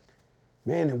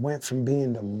 Man, it went from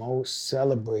being the most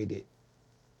celebrated,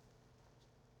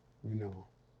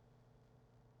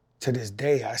 to this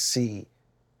day I see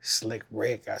Slick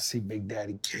Rick, I see Big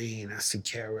Daddy Kane, I see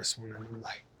KRS One, and I'm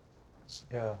like,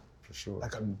 yeah, for sure,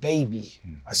 like a baby.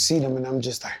 Mm-hmm. I see them and I'm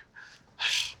just like,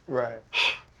 right.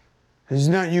 There's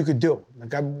nothing you could do.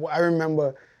 Like I remember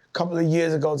a couple of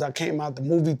years ago, I came out the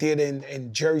movie theater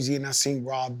in Jersey and I seen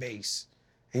Rob Bass.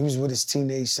 He was with his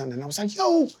teenage son and I was like,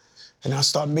 yo! And I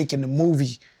started making the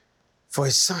movie for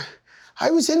his son. I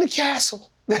was in the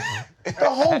castle. The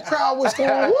whole crowd was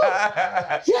going, woo!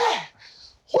 Yeah!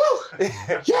 Woo!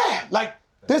 Yeah! Like,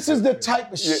 this is the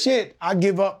type of shit I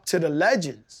give up to the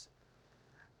legends.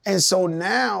 And so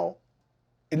now,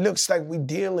 it looks like we're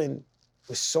dealing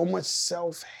with so much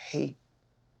self-hate,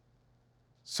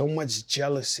 so much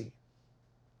jealousy.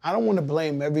 I don't want to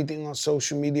blame everything on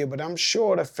social media, but I'm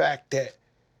sure the fact that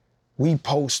we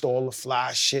post all the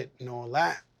fly shit and all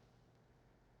that,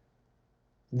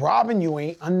 robbing you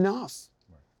ain't enough.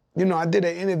 Right. I did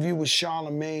an interview with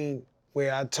Charlamagne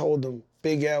where I told him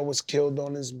Big L was killed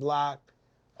on his block,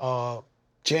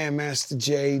 Jam Master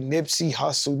Jay, Nipsey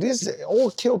Hussle, this is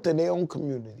all killed in their own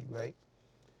community, right?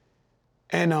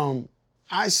 And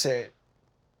I said,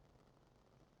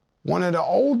 one of the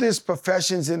oldest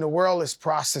professions in the world is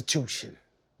prostitution,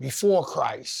 before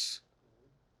Christ.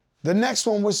 The next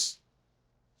one was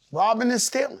robbing and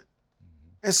stealing.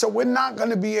 Mm-hmm. And so we're not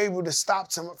gonna be able to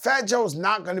stop someone. Fat Joe's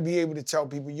not gonna be able to tell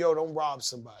people, yo, don't rob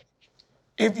somebody.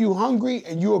 If you're hungry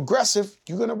and you're aggressive,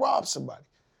 you're gonna rob somebody.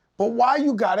 But why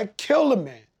you gotta kill a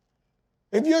man?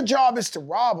 If your job is to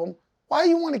rob him, why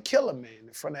you wanna kill a man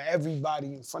in front of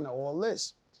everybody, in front of all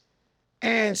this?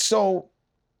 And so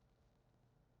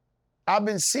I've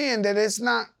been seeing that it's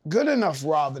not good enough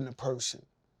robbing a person.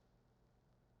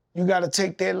 You gotta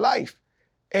take their life.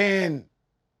 And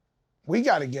we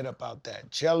gotta get up out that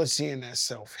jealousy and that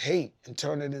self-hate and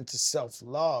turn it into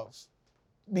self-love.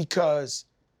 Because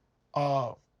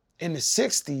in the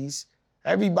 60s,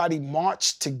 everybody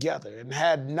marched together and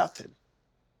had nothing.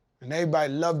 And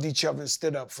everybody loved each other and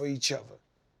stood up for each other.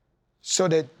 So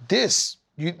that this,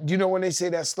 you know when they say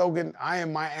that slogan, I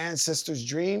am my ancestors'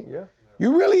 dream? Yeah.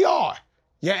 You really are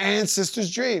your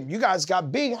ancestors' dream. You guys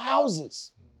got big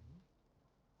houses.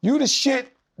 You the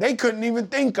shit they couldn't even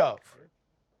think of.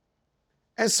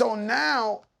 And so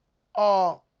now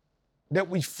that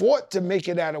we fought to make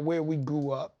it out of where we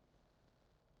grew up,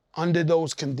 under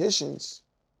those conditions,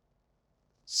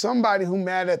 somebody who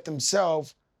mad at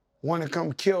themselves want to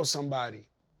come kill somebody,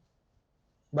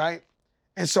 right?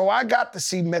 And so I got to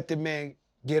see Method Man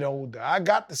get older. I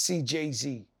got to see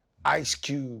Jay-Z, Ice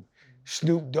Cube,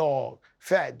 Snoop Dogg,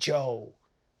 Fat Joe,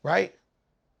 right?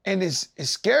 And it's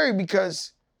scary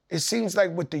because it seems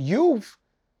like with the youth,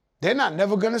 they're not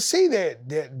never gonna see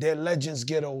their legends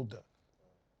get older.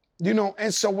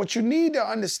 And so what you need to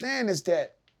understand is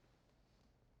that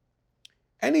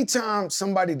anytime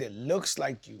somebody that looks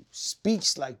like you,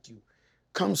 speaks like you,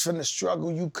 comes from the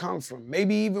struggle you come from,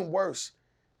 maybe even worse,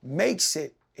 makes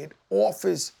it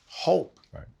offers hope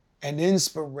Right. and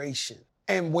inspiration.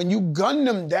 And when you gun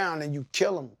them down and you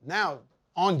kill them, now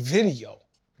on video,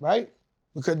 right?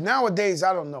 Because nowadays,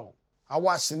 I don't know. I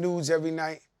watch the news every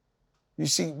night. You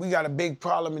see, we got a big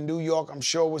problem in New York. I'm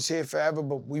sure it was here forever,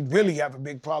 but we really have a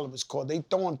big problem. It's called they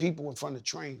throwing people in front of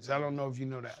trains. I don't know if you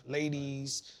know that.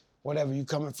 Ladies, whatever, you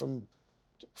coming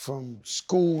from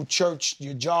school, church,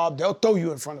 your job, they'll throw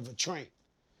you in front of a train.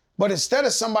 But instead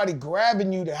of somebody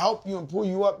grabbing you to help you and pull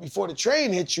you up before the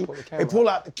train hits you, they pull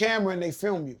out the camera and they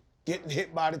film you getting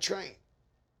hit by the train.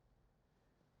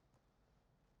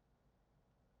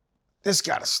 This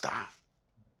gotta stop.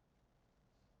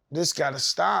 This gotta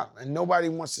stop. And nobody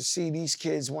wants to see, these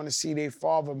kids want to see their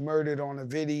father murdered on a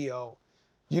video.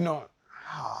 You know,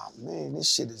 man,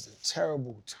 this shit is a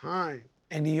terrible time.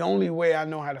 And the only way I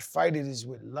know how to fight it is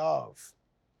with love.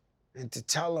 And to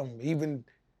tell them, even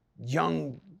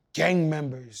young gang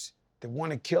members that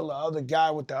want to kill the other guy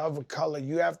with the other color,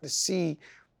 you have to see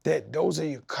that those are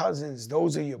your cousins,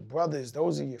 those are your brothers,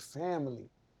 those are your family.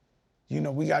 You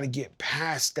know, we got to get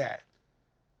past that.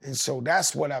 And so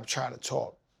that's what I'm trying to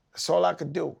talk. That's all I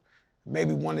could do.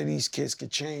 Maybe one of these kids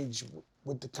could change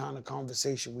with the kind of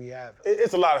conversation we have.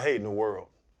 It's a lot of hate in the world.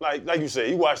 Like you said,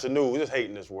 you watch the news, there's hate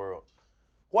in this world.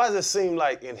 Why does it seem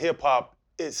like in hip hop,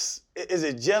 is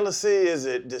it jealousy? Is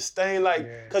it disdain? Like,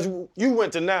 because you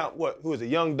went to now, who was it,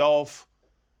 Young Dolph?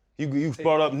 You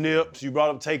brought up Nips, you brought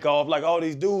up Takeoff, like all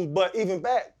these dudes. But even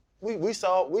back, we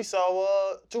saw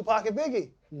Tupac and Biggie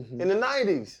in the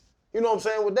 90s. You know what I'm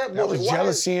saying? With that was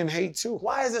jealousy and hate too.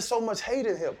 Why is there so much hate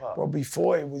in hip hop? Well,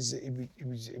 before it was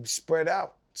spread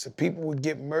out. So people would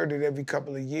get murdered every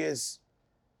couple of years.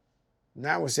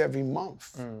 Now it's every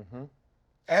month. Mm-hmm.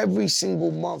 Every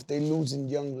single month they losing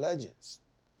young legends.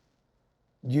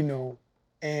 You know,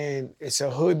 and it's a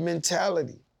hood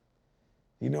mentality.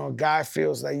 You know, a guy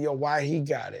feels like, yo, why he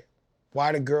got it?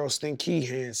 Why the girls think he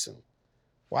handsome?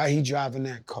 Why he driving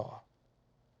that car?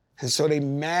 And so they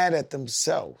mad at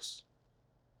themselves,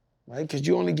 right? Because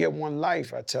you only get one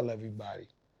life, I tell everybody.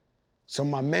 So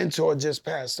my mentor just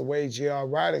passed away, J.R.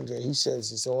 Ridinger. He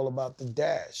says it's all about the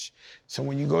dash. So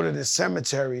when you go to the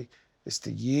cemetery, it's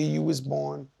the year you was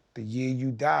born, the year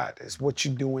you died. It's what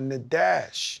you do in the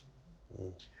dash.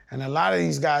 And a lot of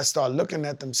these guys start looking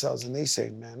at themselves and they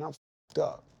say, man, I'm f***ed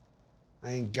up.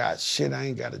 I ain't got shit, I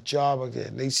ain't got a job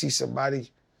again. They see somebody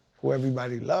who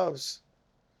everybody loves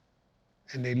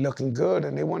and they looking good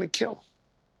and they want to kill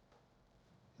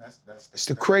them. It's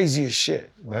the craziest shit.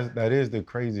 That is the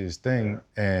craziest thing.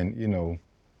 And, you know,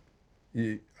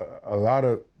 a lot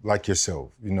of, like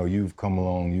yourself, you know, you've come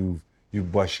along, you've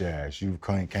bust your ass, you've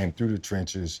came through the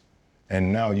trenches,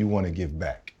 and now you want to give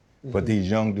back. Mm-hmm. But these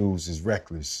young dudes is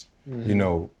reckless. Mm-hmm. You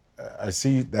know, I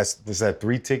see is that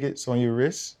 3 tickets on your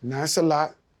wrist? No, that's a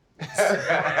lot.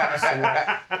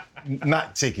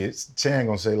 Not tickets. Chan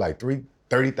gonna say like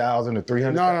 30,000 or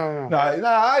 300. No.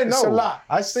 I know. It's a lot.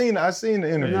 I seen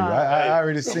the interview. I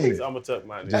already seen it. I'm gonna tuck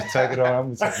mine in. Just take it on.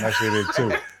 I'm gonna tuck my shit in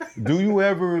too. Do you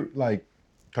ever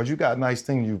cause you got nice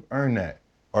things, you've earned that.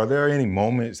 Are there any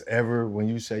moments ever when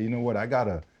you say, you know what,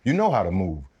 you know how to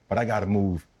move, but I gotta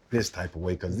move this type of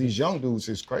way? Cause these young dudes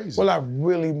is crazy. Well, I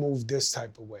really moved this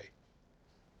type of way.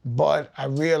 But I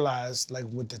realized, like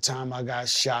with the time I got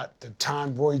shot, the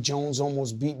time Roy Jones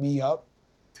almost beat me up,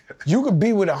 you could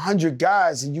be with 100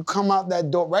 guys and you come out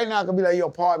that door. Right now I could be like, yo,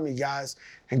 pardon me, guys,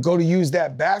 and go to use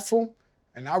that bathroom,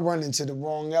 and I run into the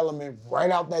wrong element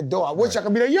right out that door. I wish I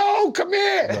could be like, yo, come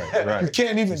here. Right. You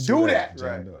can't even do that.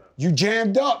 Right. You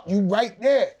jammed up, you right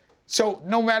there. So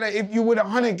no matter if you with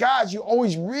 100 guys, you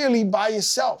always really by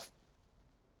yourself.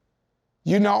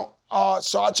 You know,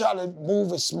 so I try to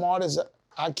move as smart as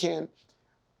I can.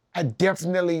 I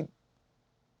definitely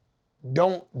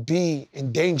don't be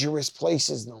in dangerous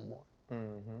places no more.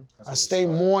 Mm-hmm. I stay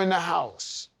more in the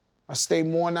house.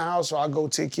 Or I go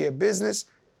take care of business.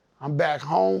 I'm back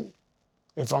home.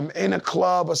 If I'm in a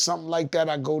club or something like that,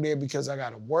 I go there because I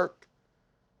gotta work.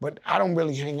 But I don't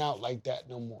really hang out like that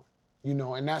no more, you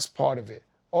know, and that's part of it.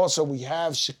 Also, we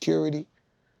have security.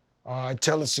 I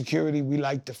tell the security we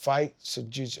like to fight, so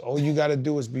just all you gotta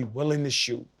do is be willing to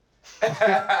shoot. All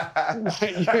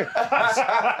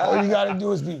you gotta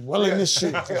do is be willing to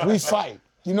shoot, because we fight.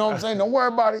 You know what I'm saying? Don't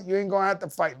worry about it. You ain't gonna have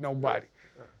to fight nobody.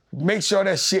 Make sure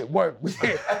that shit work.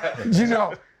 You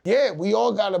know, yeah, we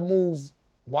all gotta move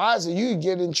wiser. You can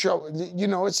get in trouble. You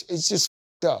know, it's just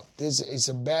up. It's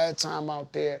a bad time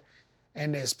out there,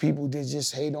 and there's people that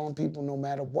just hate on people no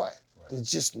matter what.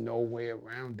 There's just no way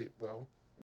around it, bro.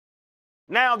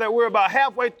 Now that we're about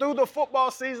halfway through the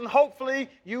football season, hopefully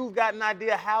you've got an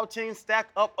idea how teams stack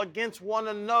up against one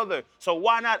another. So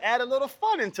why not add a little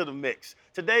fun into the mix?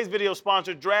 Today's video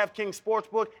sponsor, DraftKings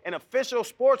Sportsbook, an official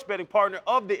sports betting partner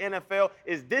of the NFL,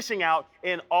 is dishing out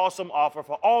an awesome offer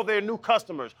for all their new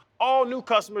customers. All new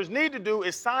customers need to do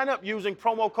is sign up using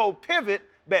promo code PIVOT,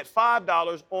 bet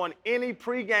 $5 on any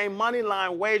pregame money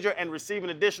line wager and receive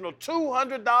an additional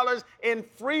 $200 in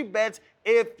free bets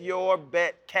if your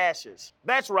bet cashes.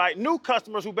 That's right, new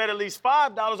customers who bet at least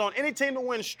 $5 on any team to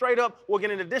win straight up will get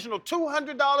an additional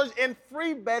 $200 in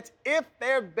free bets if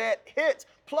their bet hits.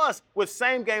 Plus, with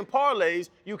same-game parlays,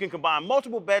 you can combine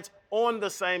multiple bets on the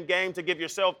same game to give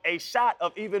yourself a shot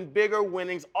of even bigger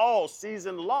winnings all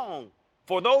season long.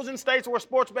 For those in states where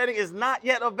sports betting is not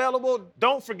yet available,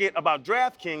 don't forget about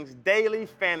DraftKings Daily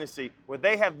Fantasy, where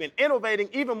they have been innovating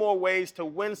even more ways to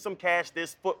win some cash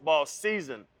this football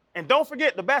season. And don't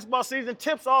forget, the basketball season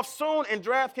tips off soon, and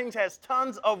DraftKings has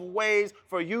tons of ways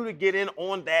for you to get in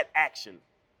on that action.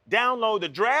 Download the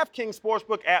DraftKings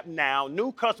Sportsbook app now.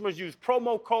 New customers use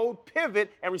promo code PIVOT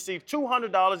and receive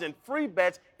 $200 in free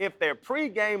bets if their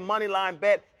pregame moneyline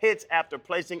bet hits after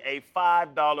placing a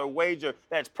 $5 wager.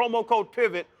 That's promo code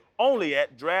PIVOT only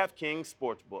at DraftKings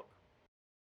Sportsbook.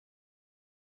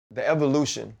 The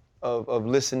evolution of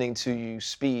listening to you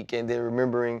speak and then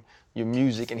remembering your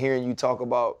music and hearing you talk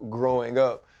about growing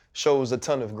up shows a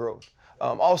ton of growth.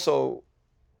 Also,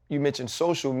 you mentioned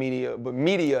social media, but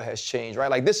media has changed,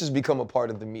 right? Like this has become a part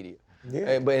of the media.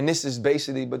 Yeah. And this is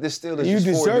basically, but this still is. You just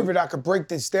deserve it. I could break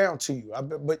this down to you.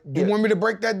 But you want me to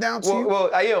break that down to you?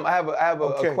 Well, I am. I have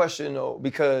a question though,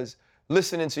 because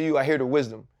listening to you, I hear the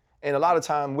wisdom. And a lot of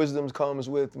time wisdom comes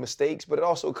with mistakes, but it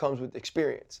also comes with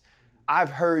experience. I've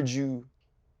heard you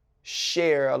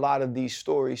share a lot of these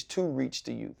stories to reach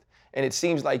the youth. And it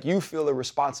seems like you feel a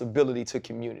responsibility to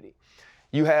community.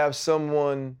 You have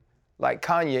someone like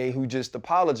Kanye who just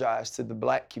apologized to the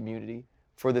black community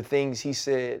for the things he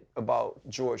said about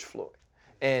George Floyd.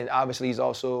 And obviously he's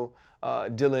also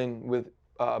dealing with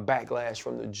backlash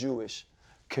from the Jewish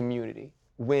community.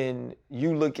 When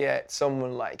you look at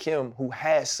someone like him who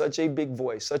has such a big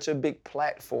voice, such a big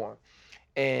platform,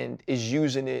 and is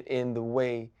using it in the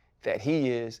way that he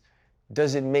is,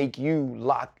 does it make you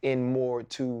lock in more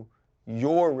to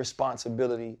your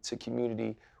responsibility to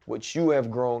community, what you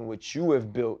have grown, what you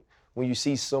have built, when you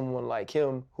see someone like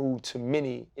him who to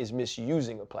many is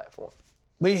misusing a platform?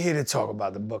 We're here to talk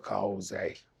about the book of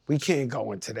Jose. We can't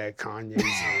go into that Kanye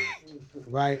zone,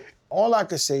 right? All I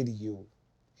can say to you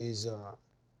is,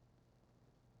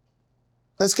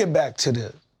 let's get back to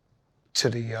the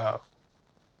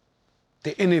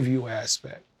interview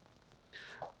aspect.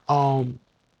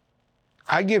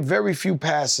 I give very few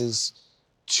passes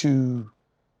to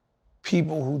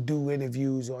people who do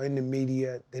interviews or in the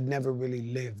media that never really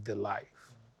lived the life.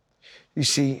 You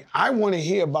see, I want to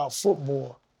hear about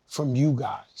football from you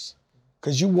guys,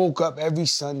 because you woke up every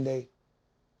Sunday,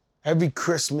 every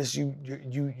Christmas you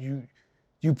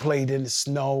played in the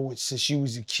snow since you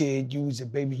was a kid, you was a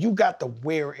baby. You got the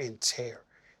wear and tear.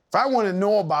 If I want to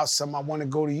know about something, I want to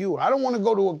go to you. I don't want to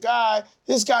go to a guy,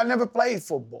 this guy never played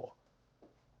football.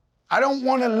 I don't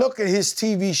want to look at his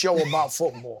TV show about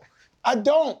football. I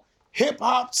don't. Hip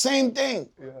hop, same thing.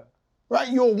 Yeah. Right?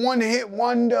 You're a one-hit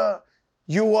wonder.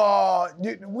 We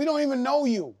don't even know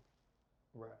you.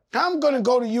 Right. I'm gonna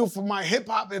go to you for my hip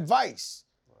hop advice.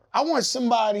 Right. I want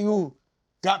somebody who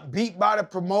got beat by the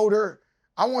promoter.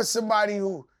 I want somebody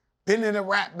who been in a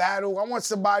rap battle. I want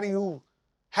somebody who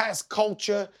has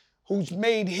culture, who's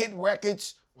made hit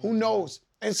records, who knows.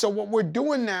 And so what we're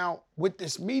doing now with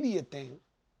this media thing,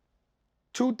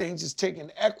 two things is taking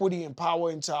equity and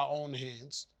power into our own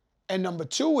hands. And number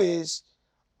two is,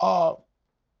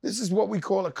 this is what we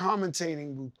call a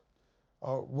commentating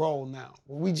role now,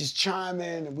 where we just chime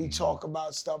in and we talk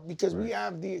about stuff because we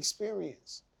have the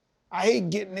experience. I hate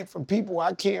getting it from people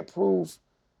I can't prove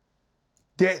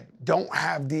that don't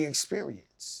have the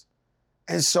experience.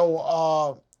 And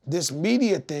so this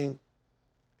media thing,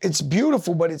 it's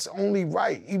beautiful, but it's only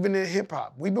right, even in hip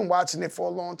hop. We've been watching it for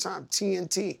a long time,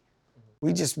 TNT.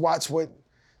 We just watched what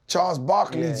Charles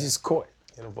Barkley just caught.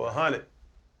 Hit him for 100.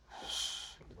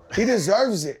 He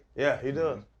deserves it. Yeah, he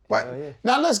does. Right.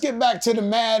 Now let's get back to the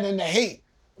mad and the hate.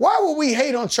 Why would we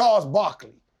hate on Charles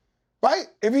Barkley? Right?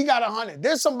 If he got 100.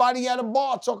 There's somebody at a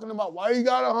bar talking about why he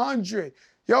got 100.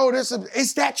 Yo,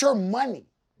 is that your money?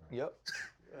 Yep.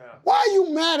 Yeah. Why are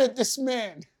you mad at this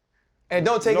man? And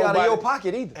don't take it out of your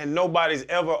pocket either. And nobody's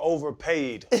ever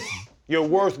overpaid. You're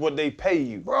worth what they pay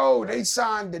you. Bro,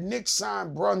 the Knicks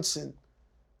signed Brunson.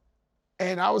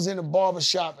 And I was in a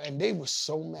barbershop and they were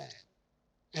so mad.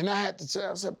 And I had to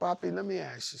tell, I said, Papi, let me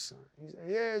ask you something. He said,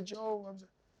 yeah, Joe. I was like,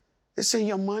 it's in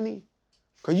your money?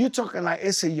 Because you talking like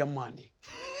it's in your money.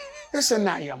 It's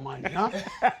not your money, huh?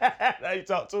 Now you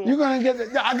talk to him. You're gonna get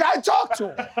it. I gotta talk to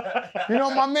him. You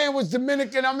know, my man was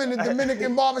Dominican. I'm in the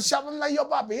Dominican barbershop. I'm like, yo,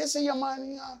 Papi, it's in your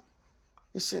money, huh?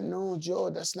 He said, no, Joe,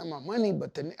 that's not my money.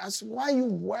 But I said, why you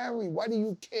worry? Why do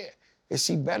you care? Is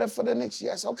he better for the Knicks?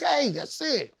 Yes, okay, that's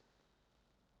it.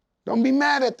 Don't be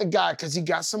mad at the guy because he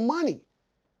got some money.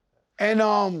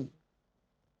 And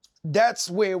that's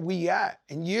where we at.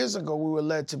 And years ago, we were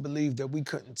led to believe that we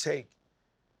couldn't take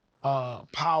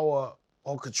power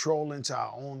or control into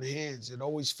our own hands. It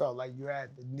always felt like you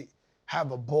had to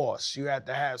have a boss. You had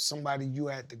to have somebody you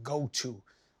had to go to,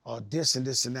 or this and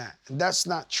this and that. And that's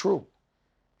not true.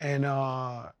 And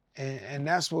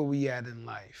that's where we at in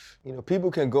life. You know,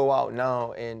 people can go out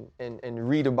now and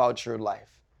read about your life,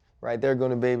 right? They're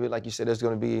gonna be able, like you said, there's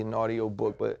gonna be an audio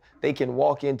book, but they can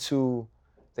walk into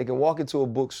a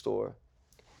bookstore,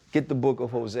 get the book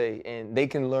of Jose, and they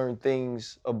can learn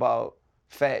things about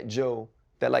Fat Joe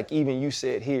that, like even you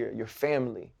said here, your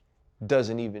family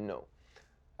doesn't even know.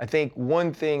 I think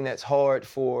one thing that's hard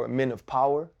for men of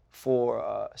power,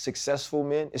 for successful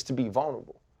men, is to be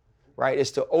vulnerable. Right?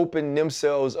 It's to open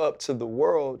themselves up to the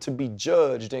world to be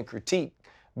judged and critiqued,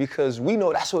 because we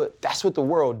know that's what the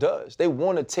world does. They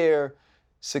want to tear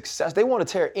success. They want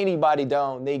to tear anybody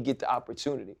down. They get the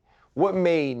opportunity. What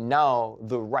made now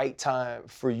the right time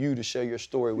for you to share your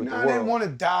story with the world? I didn't want to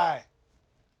die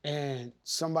and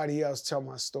somebody else tell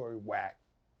my story whack.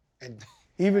 And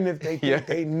even if they think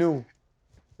they knew,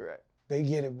 right, they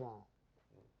get it wrong.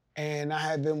 And I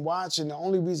had been watching. The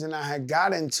only reason I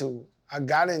got into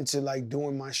like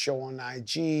doing my show on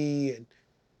IG and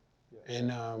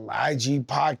IG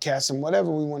podcast and whatever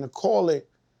we want to call it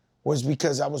was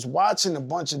because I was watching a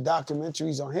bunch of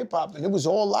documentaries on hip hop and it was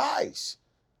all lies.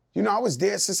 You know, I was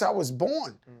there since I was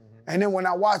born. And then when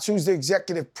I watch who's the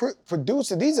executive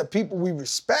producer, these are people we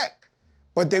respect,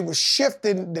 but they were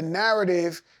shifting the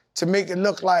narrative to make it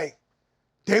look like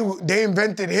they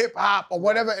invented hip hop or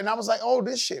whatever. And I was like, oh,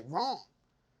 this shit wrong.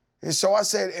 And so I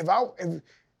said, if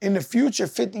in the future,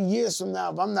 50 years from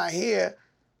now, if I'm not here,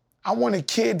 I want a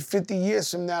kid 50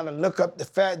 years from now to look up the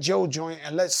Fat Joe joint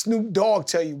and let Snoop Dogg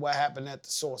tell you what happened at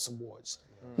the Source Awards.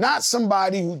 Not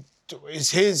somebody who is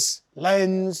his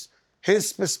lens,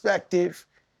 his perspective.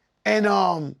 And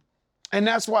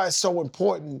that's why it's so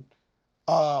important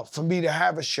for me to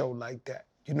have a show like that.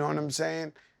 You know what I'm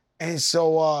saying? And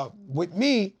so with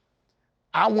me,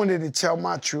 I wanted to tell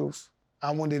my truth.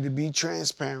 I wanted to be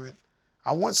transparent.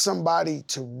 I want somebody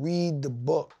to read the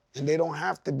book, and they don't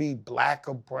have to be black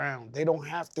or brown. They don't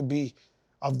have to be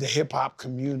of the hip hop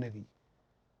community.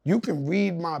 You can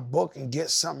read my book and get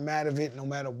something out of it no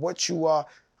matter what you are.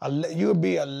 You'll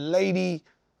be a lady,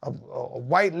 a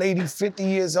white lady 50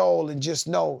 years old and just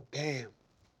know, damn,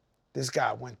 this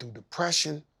guy went through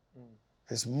depression.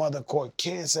 His mother caught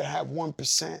cancer, had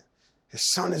 1%. His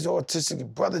son is autistic, his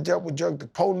brother dealt with drugs. The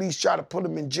police tried to put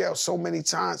him in jail so many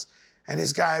times. And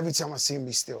this guy, every time I see him,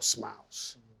 he still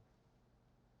smiles.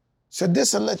 So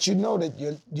this will let you know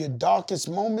that your darkest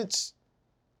moments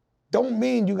don't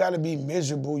mean you gotta be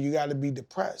miserable, you gotta be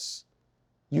depressed.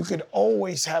 You could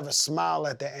always have a smile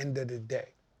at the end of the day.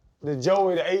 The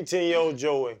 18-year-old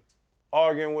Joey,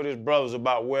 arguing with his brothers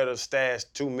about where to stash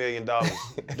 $2 million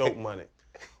dope money.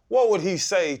 What would he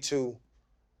say to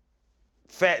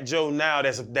Fat Joe now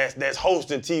that's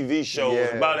hosting TV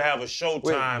shows, about to have a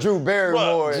Showtime. With Drew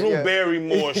Barrymore. Drew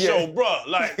Barrymore show, bruh.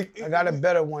 Like, I got a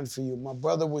better one for you. My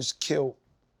brother was killed.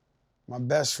 My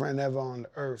best friend ever on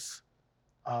earth.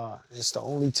 It's the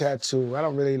only tattoo. I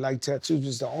don't really like tattoos.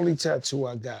 It's the only tattoo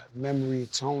I got. Memory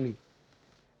of Tony.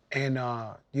 And,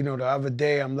 you know, the other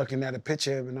day I'm looking at a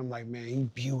picture of him and I'm like, man, he's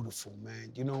beautiful,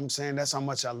 man. You know what I'm saying? That's how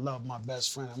much I love my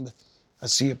best friend. I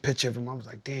see a picture of him, I was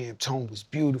like, damn, Tone was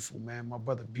beautiful, man. My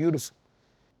brother, beautiful.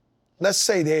 Let's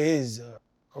say there is a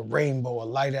rainbow, a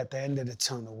light at the end of the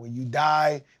tunnel where you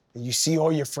die and you see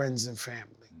all your friends and family,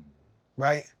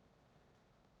 right?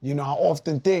 You know, I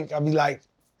often think, I'll be like,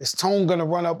 is Tone gonna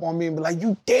run up on me and be like,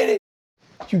 you did it.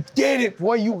 You did it,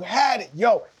 boy, you had it.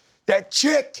 Yo, that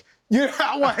chick,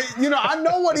 I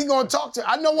know what he gonna talk to.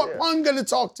 I know what Pun gonna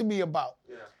talk to me about.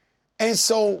 Yeah. And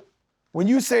so, when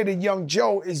you say that Young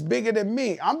Joe is bigger than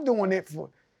me, I'm doing it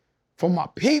for my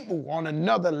people on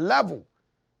another level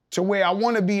to where I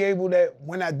want to be able to,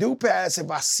 when I do pass,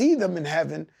 if I see them in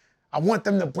heaven, I want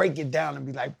them to break it down and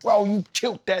be like, bro, you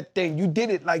killed that thing. You did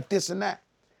it like this and that.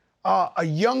 A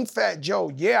young Fat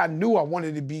Joe, I knew I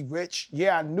wanted to be rich.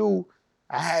 Yeah, I knew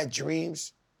I had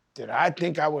dreams. Did I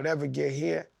think I would ever get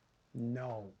here?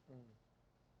 No.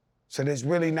 So there's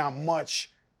really not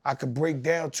much I could break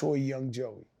down to a young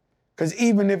Joey. Because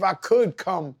even if I could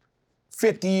come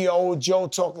 50-year-old Joe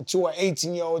talking to an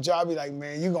 18-year-old Joe, I'd be like,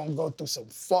 man, you're gonna go through some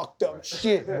fucked up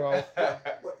shit, bro.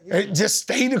 And just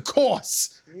stay the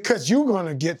course, because you're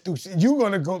gonna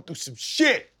go through some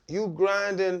shit. You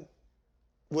grinding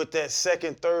with that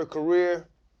second, third career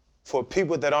for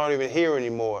people that aren't even here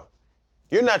anymore.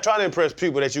 You're not trying to impress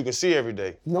people that you can see every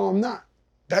day. No, I'm not.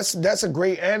 That's a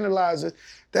great analyzer.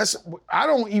 I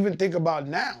don't even think about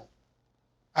now.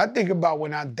 I think about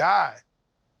when I die,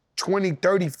 20,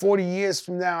 30, 40 years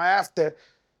from now after,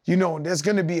 there's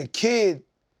gonna be a kid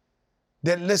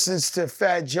that listens to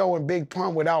Fat Joe and Big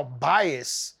Pun without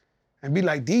bias and be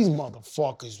like, these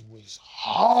motherfuckers was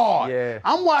hard. Yeah.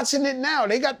 I'm watching it now.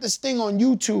 They got this thing on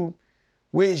YouTube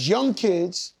where it's young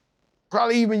kids,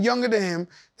 probably even younger than him,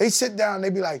 they sit down, they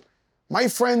be like, my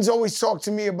friends always talk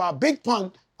to me about Big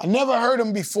Pun. I never heard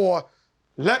him before.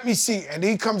 Let me see. And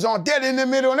he comes on dead in the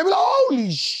middle and they be like,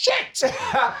 holy shit.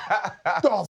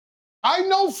 I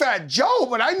know Fat Joe,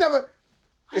 but I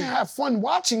have fun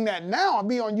watching that now. I'll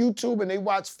be on YouTube and they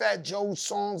watch Fat Joe's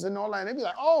songs and all that. And they be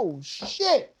like, oh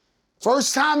shit.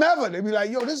 First time ever. They be like,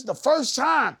 yo, this is the first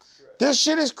time. This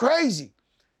shit is crazy.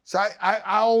 So I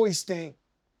always think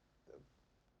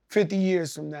 50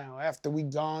 years from now, after we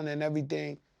gone and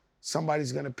everything,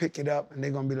 somebody's gonna pick it up and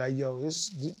they're gonna be like, yo,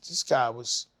 this guy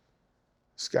was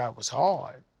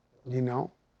hard,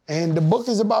 And the book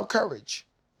is about courage.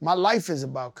 My life is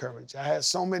about courage. I had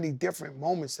so many different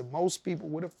moments that most people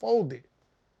would have folded.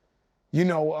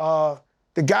 The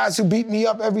guys who beat me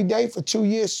up every day for 2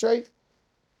 years straight,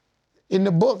 in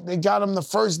the book, they got them the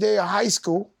first day of high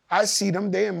school. I see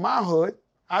them, they in my hood.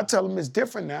 I tell them it's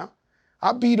different now.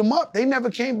 I beat them up. They never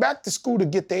came back to school to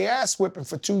get their ass whipping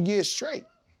for 2 years straight.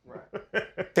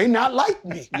 Right. They not like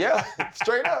me. Yeah,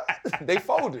 straight up. They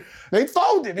folded. They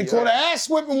folded. They caught an ass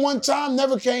whipping one time,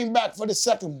 never came back for the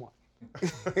second one.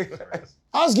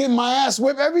 I was getting my ass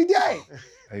whipped every day.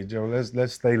 Hey, Joe,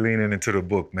 let's stay leaning into the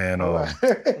book, man.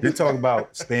 You talk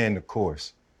about staying the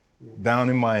course. Down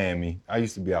in Miami, I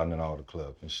used to be out in all the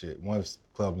clubs and shit. One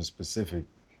club in specific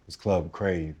was Club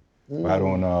Crave, right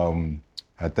on,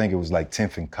 I think it was like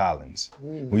 10th and Collins.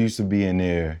 We used to be in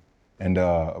there, and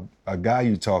a guy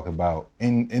you talk about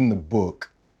in the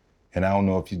book, and I don't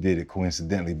know if you did it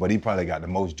coincidentally, but he probably got the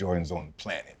most Jordans on the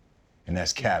planet, and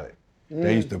that's Khaled.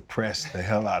 They used to press the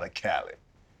hell out of Khaled.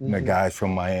 And the guys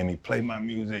from Miami play my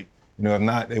music. If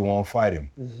not, they won't fight him.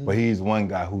 But he's one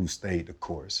guy who stayed the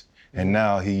course. And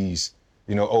now he's,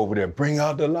 over there, bring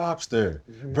out the lobster,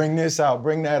 bring this out,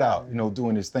 bring that out,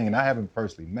 doing this thing. And I haven't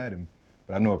personally met him,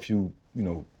 but I know a few,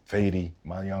 Fady,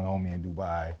 my young homie in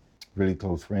Dubai, really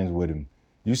close friends with him.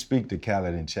 You speak to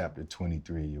Khaled in chapter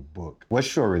 23 of your book.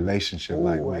 What's your relationship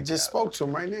like with I just Khaled? spoke to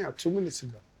him right now, 2 minutes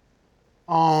ago.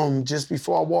 Just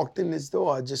before I walked in this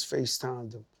door, I just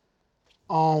FaceTimed him.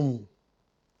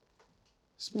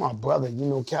 It's my brother,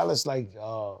 Khaled's like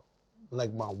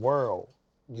my world.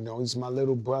 He's my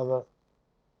little brother.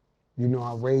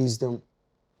 I raised him,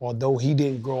 although he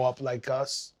didn't grow up like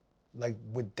us, like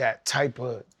with that type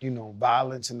of,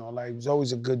 violence and all that. He was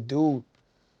always a good dude.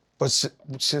 But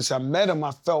since I met him,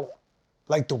 I felt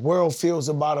like the world feels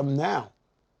about him now.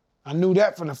 I knew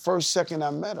that from the first second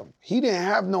I met him. He didn't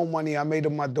have no money. I made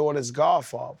him my daughter's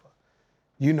godfather.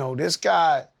 This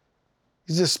guy,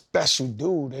 he's a special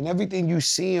dude. And everything you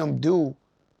see him do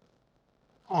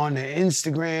on the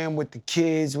Instagram with the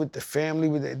kids, with the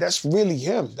family, that's really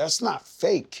him. That's not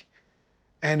fake.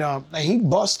 And he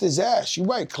bust his ass. You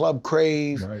right, Club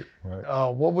Crave. Right.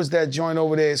 What was that joint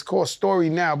over there? It's called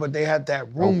Story Now, but they had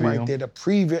that room right there,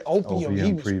 the Opium.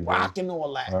 He was rocking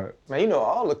all that. Right. Man,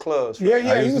 all the clubs.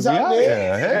 Yeah, he was out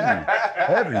there.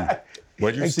 Heavy.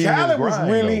 But you And see Khaled his was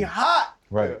grind, really though. hot.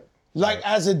 Right. Like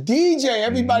as a DJ,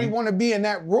 everybody want to be in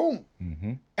that room.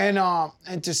 Mm-hmm.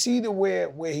 And to see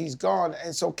where he's gone.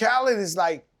 And so Khaled is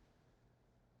like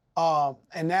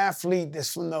an athlete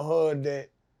that's from the hood that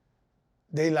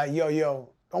they like, yo,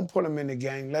 don't put him in the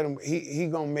gang. Let him, he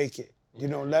gonna make it.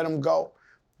 Let him go.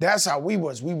 That's how we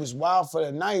was. We was wild for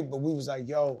the night, but we was like,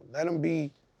 yo, let him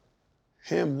be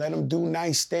him. Let him do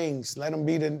nice things. Let him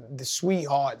be the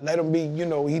sweetheart. Let him be,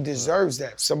 he deserves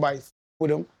that. Somebody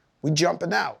with him, we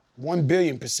jumping out,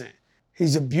 1,000,000,000%.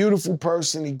 He's a beautiful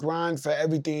person. He grind for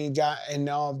everything he got, and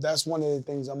that's one of the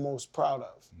things I'm most proud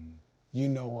of.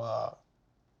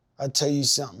 I'll tell you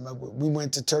something. We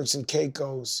went to Turks and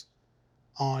Caicos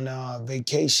on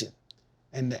vacation,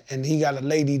 and he got a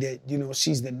lady that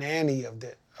she's the nanny of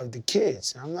the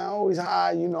kids. I'm not always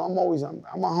high,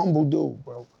 I'm a humble dude,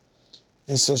 bro.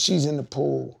 And so she's in the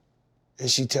pool,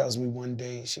 and she tells me one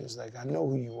day, she was like, I know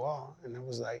who you are, and I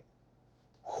was like,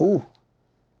 who?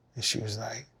 And she was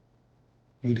like,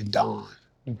 you the Don.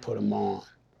 You put him on.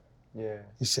 Yeah.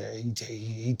 He said,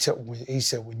 he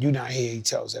said, when you're not here, he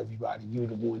tells everybody, you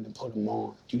the one that put him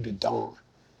on. You the Don.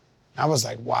 I was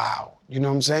like, wow. You know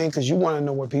what I'm saying? Because you want to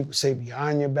know what people say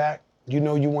behind your back. You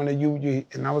know you want to, you.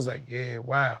 And I was like, yeah,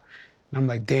 wow. And I'm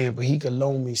like, damn, but he could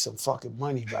loan me some fucking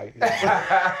money right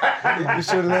now. You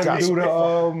should let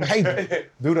him Hey,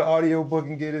 do the audio book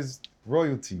and get his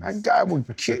royalties. that guy would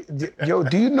yo,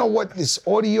 do you know what this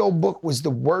audio book was the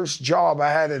worst job I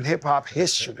had in hip hop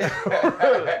history?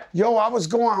 Yo, I was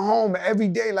going home every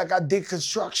day like I did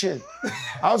construction.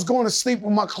 I was going to sleep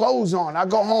with my clothes on. I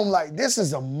go home like, this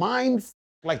is a mind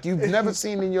like you've never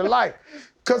seen in your life.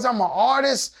 Because I'm an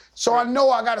artist, so I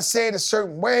know I gotta say it a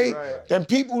certain way. Right. Then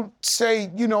people say,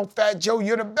 you know, Fat Joe,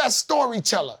 you're the best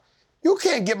storyteller. You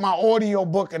can't get my audio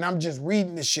book and I'm just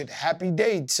reading this shit. Happy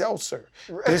Day, Seltzer.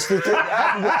 This, it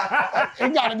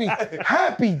gotta be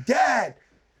Happy Dad,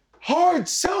 Hard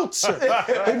Seltzer.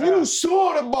 If you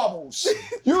saw the bubbles,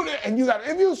 if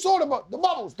you saw the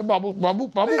bubbles,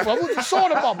 you saw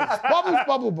the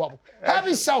bubbles,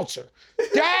 Happy Seltzer,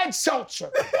 Dad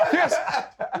Seltzer. Yes,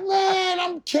 man,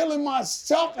 I'm killing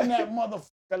myself in that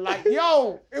motherfucker. Like,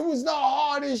 yo, it was the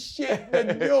hardest shit to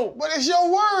do. But it's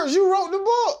your words. You wrote the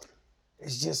book.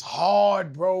 It's just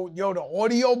hard, bro. Yo, the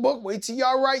audio book, wait till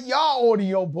y'all write y'all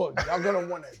audio book. Y'all gonna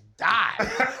wanna die.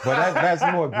 But that's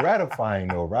more gratifying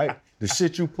though, right? The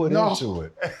shit you put into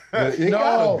it. It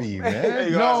gotta be, man. There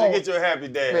you go. So get your happy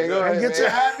dad. Man, go ahead, Get your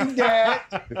Happy Dad,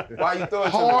 Why you throw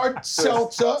it to me? hard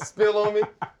seltzer, Spill on me.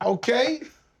 okay?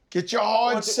 Get your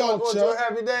hard Want seltzer. your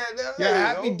happy dad? There Your you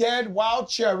Happy go. Dad Wild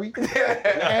Cherry.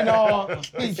 And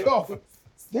yo,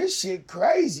 this shit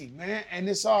crazy, man. And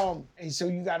it's and so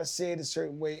you gotta say it a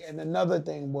certain way. And another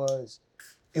thing was,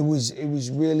 it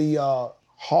was really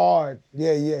hard.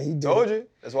 Yeah, he did. Told you.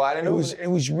 That's why I didn't know It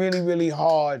was really, really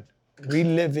hard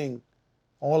reliving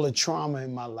all the trauma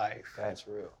in my life. That's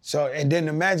real. So, and then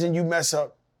imagine you mess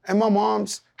up. And my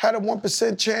mom's had a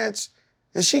 1% chance,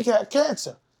 and she had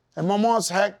cancer. And my mom's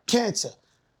had cancer.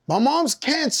 My mom's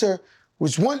cancer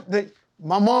was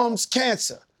my mom's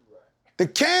cancer. The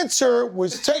cancer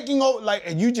was taking over, like,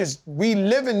 and you just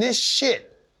reliving this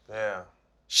shit. Yeah.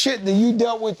 Shit that you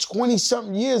dealt with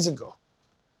 20-something years ago.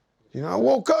 You know, I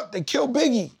woke up, they killed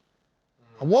Biggie.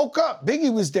 I woke up,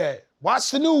 Biggie was dead.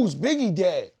 Watch the news, Biggie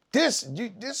dead. This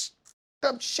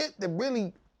up shit that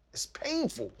really is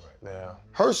painful. Yeah.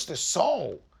 Hurts the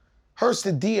soul, hurts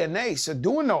the DNA. So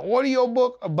doing the audio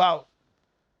book about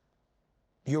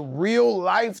your real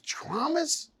life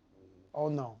traumas, oh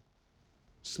no,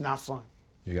 it's not fun.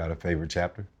 You got a favorite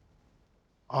chapter?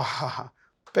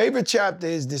 Favorite chapter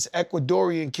is this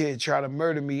Ecuadorian kid tried to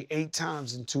murder me 8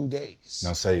 times in 2 days.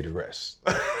 Now say the rest.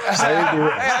 Hey,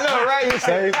 I know, right?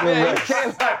 Save the rest.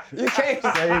 You can't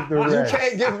Save the rest. You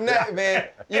can't give him that, man.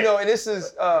 You know, and this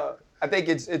is, I think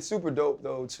it's super dope,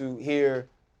 though, to hear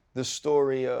the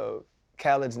story of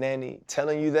Khaled's nanny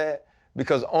telling you that,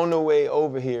 because on the way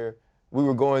over here, we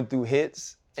were going through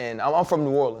hits, and I'm from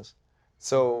New Orleans.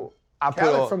 So I put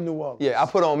Khaled on, from New Orleans. Yeah, I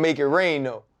put on Make It Rain,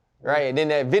 though, right? And then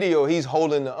that video, he's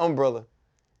holding the umbrella,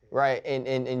 right?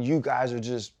 And you guys are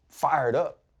just fired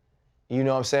up. You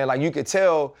know what I'm saying? Like, you could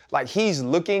tell, like, he's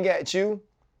looking at you,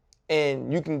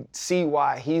 and you can see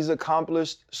why he's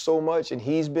accomplished so much and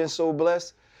he's been so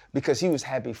blessed, because he was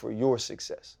happy for your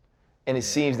success. And it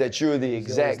seems that you're the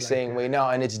exact same way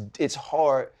now, and it's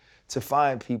hard to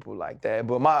find people like that.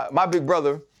 But my big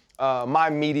brother, my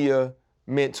media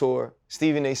mentor,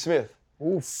 Stephen A. Smith.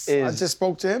 Oof, I just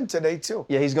spoke to him today too.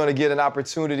 Yeah, he's gonna get an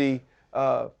opportunity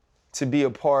to be a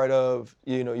part of,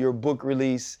 you know, your book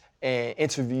release and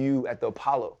interview at the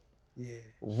Apollo. Yeah.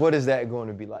 What is that going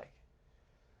to be like?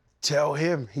 Tell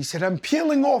him. He said, I'm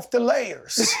peeling off the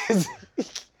layers.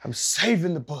 I'm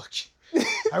saving the book.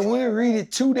 I want to read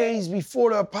it 2 days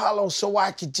before the Apollo so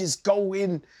I could just go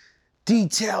in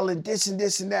detail and this and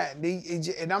this and that.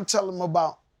 And I'm telling him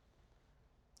about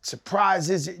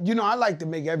surprises. You know, I like to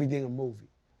make everything a movie.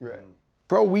 Right.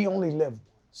 Bro, we only live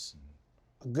once.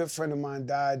 A good friend of mine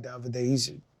died the other day. He's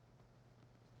an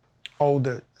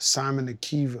older Simon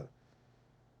Akiva,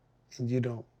 and you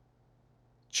know,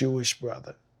 Jewish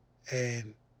brother.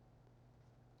 And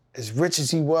as rich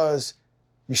as he was,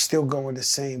 you still go in the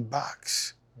same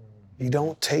box. You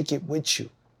don't take it with you.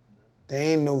 There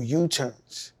ain't no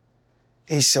U-turns.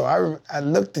 And so I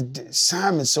looked at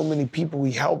Simon, so many people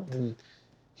he helped and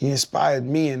he inspired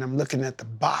me, and I'm looking at the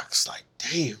box like,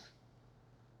 damn,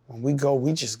 when we go,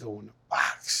 we just go in the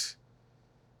box.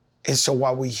 And so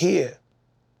while we're here,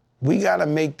 we gotta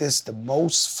make this the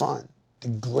most fun, the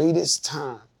greatest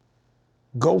time.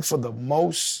 Go for the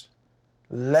most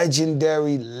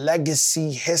legendary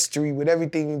legacy history with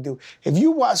everything we do. If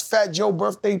you watch Fat Joe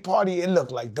birthday party, it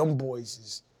looked like them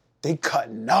boys they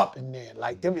cutting up in there.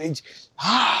 Like them,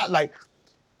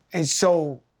 and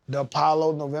so the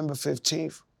Apollo, November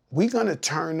 15th, we're gonna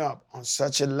turn up on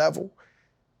such a level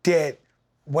that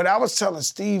what I was telling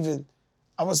Steven,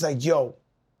 I was like, yo,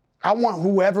 I want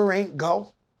whoever ain't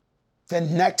go the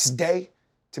next day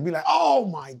to be like, oh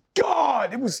my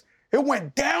God, it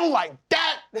went down like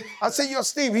that. I said, yo,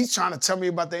 Steve, he's trying to tell me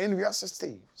about the interview. I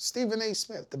said, Stephen A.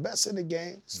 Smith, the best in the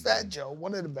game. It's Fat Joe,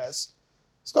 one of the best.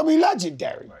 It's gonna be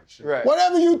legendary. Right.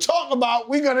 Whatever you talk about,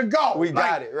 we're gonna go. We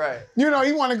got it, right. You know,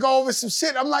 he wanna go over some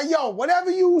shit. I'm like, yo, whatever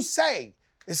you say,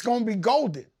 it's gonna be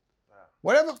golden.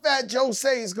 Whatever Fat Joe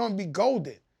say, it's gonna be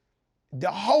golden. The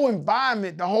whole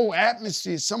environment, the whole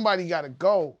atmosphere, somebody gotta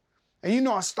go. And you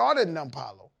know, I started in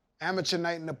Apollo. Amateur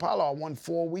night in Apollo. I won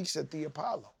 4 weeks at the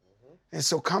Apollo. And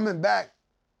so coming back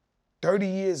 30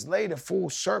 years later, full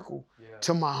circle,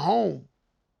 to my home,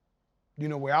 you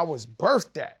know, where I was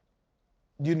birthed at,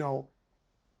 you know,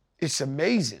 it's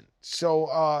amazing.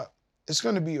 So it's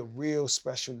gonna be a real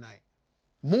special night.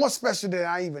 More special than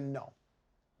I even know.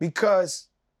 Because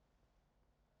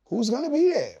who's gonna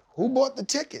be there? Who bought the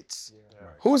tickets?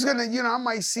 Who's gonna, you know, I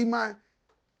might see my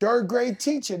 3rd grade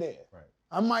teacher there. Right.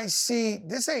 I might see,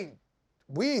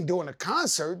 we ain't doing a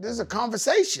concert, this is a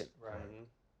conversation. Right.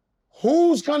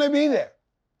 Who's gonna be there?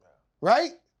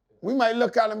 Right? We might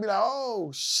look out and be like,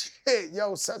 oh shit,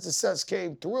 yo, such and such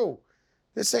came through.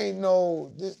 This ain't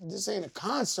this ain't a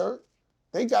concert.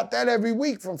 They got that every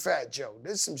week from Fat Joe.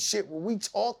 There's some shit where we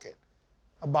talking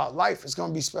about life. It's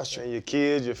gonna be special. And your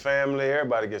kids, your family,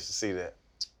 everybody gets to see that.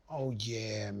 Oh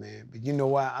yeah, man. But you know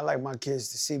what? I like my kids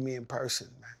to see me in person,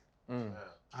 man.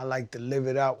 I like to live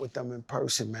it out with them in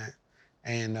person, man.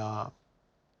 And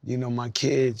you know, my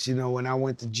kids, you know, when I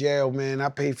went to jail, man, I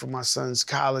paid for my son's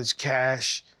college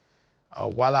cash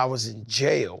while I was in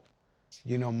jail.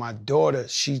 You know, my daughter,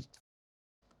 she's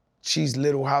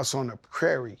Little House on the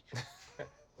Prairie.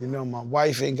 You know, my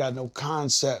wife ain't got no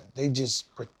concept. They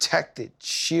just protected,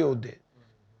 shielded.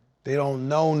 They don't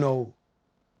know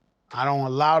I don't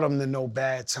allow them to know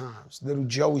bad times. Little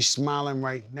Joey's smiling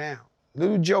right now.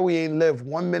 Little Joey ain't lived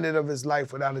 1 minute of his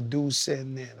life without a dude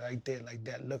sitting there like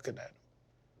that, looking at him.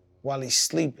 While he's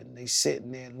sleeping, they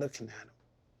sitting there looking at him.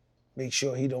 Make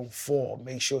sure he don't fall,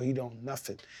 make sure he don't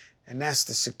nothing. And that's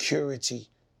the security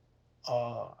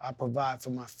I provide for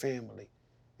my family.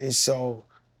 And so,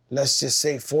 let's just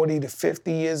say 40 to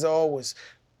 50 years old was,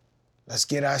 let's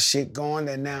get our shit going.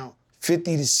 And now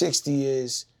 50 to 60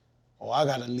 years, I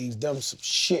gotta leave them some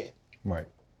shit. Right.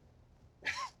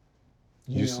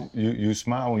 You know? You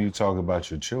smile when you talk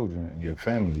about your children and your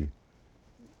family.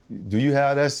 Do you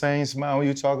have that same smile when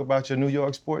you talk about your New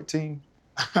York sport team?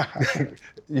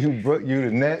 you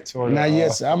the Nets or Nah,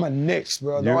 yes, I'm a Knicks,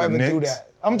 bro. Don't ever do that.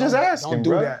 I'm just asking, don't do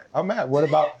bro. that. I'm at. What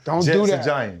about don't Jets do that. and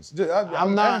Giants?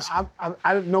 I'm not.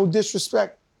 I no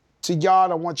disrespect to y'all. I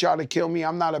don't want y'all to kill me.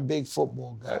 I'm not a big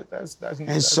football guy.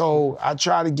 So I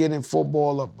tried to get in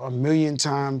football a million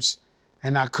times,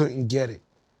 and I couldn't get it.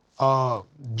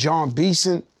 John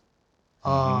Beeson,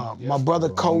 my brother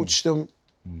coached him.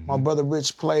 My brother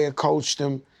Rich Player coached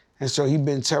him, and so he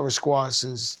been Terror Squad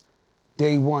since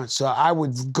day one. So I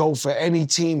would go for any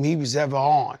team he was ever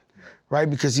on, right?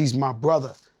 Because he's my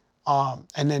brother.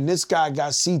 And then this guy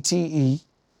got CTE.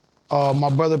 My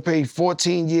brother played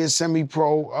 14 years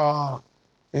semi-pro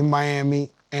in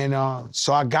Miami. And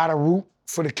so I got to root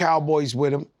for the Cowboys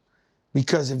with him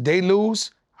because if they lose,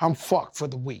 I'm fucked for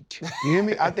the week. You hear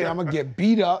me? I think I'm going to get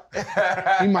beat up.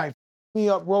 He might f me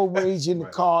up road rage in the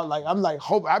car. Like, I'm like,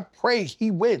 I pray he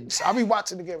wins. I'll be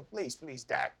watching the game. Please,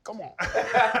 Dad, come on.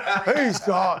 Please,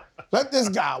 God, let this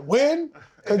guy win.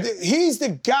 He's the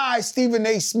guy Stephen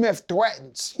A. Smith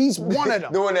threatens. He's one of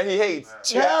them. The one that he hates.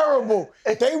 Terrible.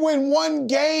 They win one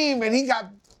game and he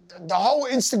got the whole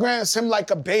Instagram is him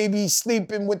like a baby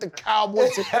sleeping with the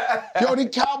Cowboys. Yo, the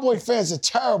Cowboy fans are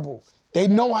terrible. They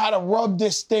know how to rub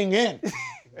this thing in.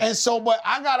 And so, but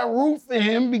I gotta root for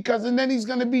him because and then he's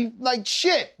gonna be like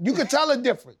shit. You can tell the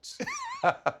difference.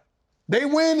 They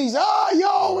win, he's,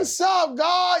 yo, what's up,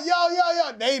 God?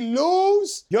 Yo. They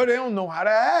lose, they don't know how to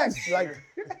act. Like,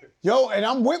 and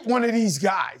I'm with one of these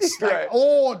guys, like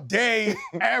all day,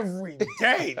 every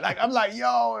day. Like, I'm like,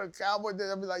 Cowboy,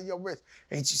 I'll be like, Rich,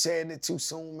 ain't you saying it too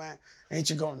soon, man? Ain't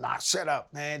you going, nah, shut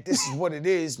up, man. This is what it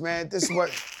is, man. This is what,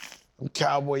 I'm a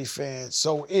Cowboy fan.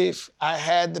 So if I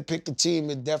had to pick a team,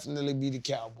 it'd definitely be the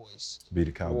Cowboys. Be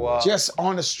the Cowboys. Wow. Just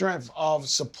on the strength of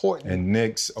supporting and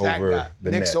Knicks over the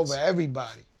Nets. Knicks over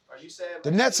everybody. Are you saying the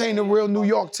Nets ain't a real New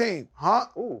York team, huh?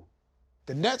 Ooh.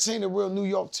 The Nets ain't a real New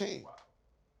York team.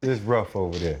 It's rough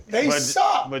over there. They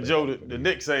suck. But Joe, the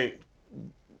Knicks ain't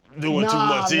doing too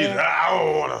Nah, much man. either. I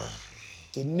don't wanna.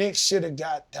 The Knicks should have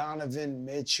got Donovan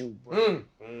Mitchell, bro.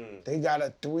 They got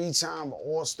a 3-time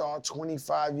All-Star,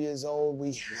 25 years old.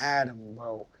 We had him,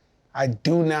 bro. I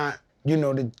do not,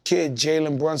 the kid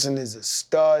Jalen Brunson is a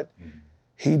stud.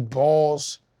 He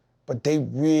balls, but they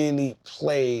really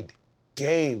played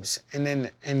games. And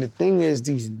the thing is,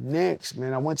 these Knicks,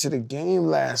 man, I went to the game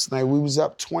last night. We was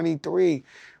up 23.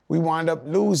 We wound up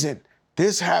losing.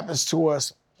 This happens to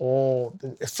us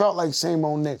it felt like same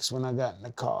old Knicks when I got in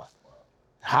the car.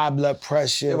 High blood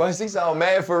pressure. Yeah, but he sound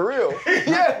mad for real.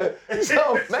 Yeah, he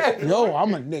sound mad. Yo,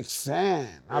 I'm a Knicks fan.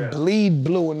 I bleed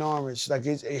blue and orange. Like,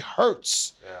 it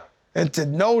hurts. Yeah. And to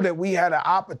know that we had an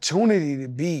opportunity to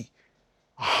be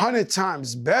 100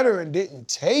 times better and didn't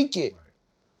take it.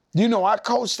 I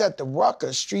coached at the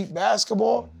Rucker street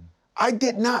basketball. I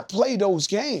did not play those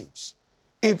games.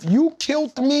 If you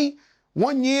killed me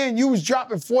one year and you was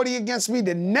dropping 40 against me,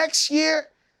 the next year,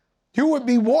 you would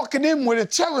be walking in with a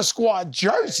Terror Squad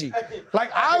jersey. Like,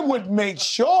 I would make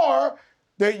sure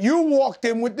that you walked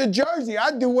in with the jersey.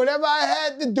 I'd do whatever I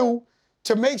had to do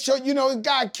to make sure, the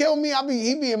guy killed me.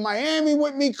 He be in Miami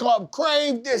with me, Club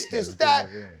Crave, this, that,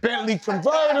 Bentley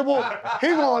convertible. He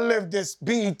gonna live this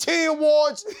BET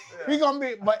Awards. He gonna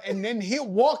be, and then he'll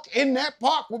walk in that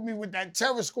park with me with that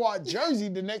Terror Squad jersey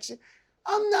the next year.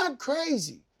 I'm not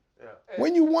crazy.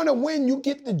 When you wanna win, you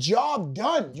get the job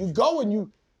done. You go and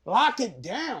you lock it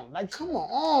down. Like, come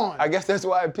on. I guess that's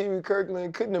why Pee Wee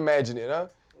Kirkland couldn't imagine it, huh?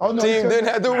 Oh, no, Team didn't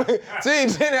have to win. Team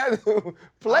didn't have to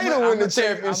play to win the I'm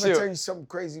championship. gonna tell you something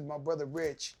crazy. My brother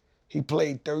Rich, he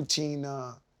played 13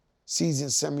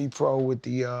 seasons semi-pro with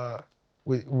the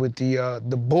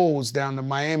Bulls down the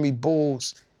Miami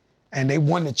Bulls, and they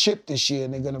won the chip this year.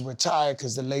 And they're gonna retire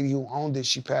because the lady who owned it,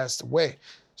 she passed away.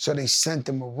 So they sent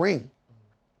him a ring.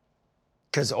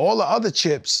 Because all the other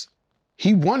chips,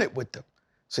 he won it with them.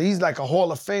 So he's like a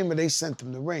Hall of Famer. They sent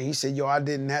him the ring. He said, yo, I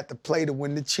didn't have to play to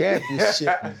win the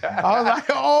championship. I was like,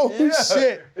 oh,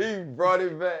 shit. He brought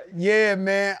it back. Yeah,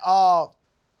 man.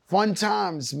 Fun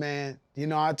times, man.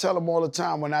 I tell them all the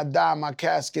time, when I die, my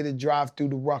casket will drive through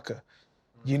the Rucker.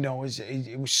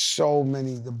 It was so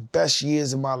many. The best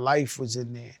years of my life was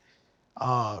in there,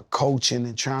 coaching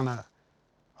and trying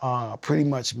to pretty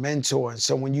much mentor. And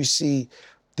so when you see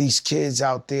these kids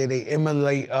out there, they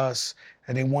emulate us,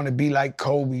 and they want to be like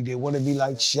Kobe, they want to be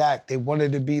like Shaq, they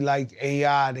wanted to be like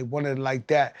AI, they wanted like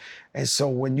that. And so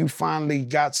when you finally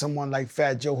got someone like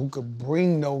Fat Joe who could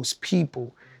bring those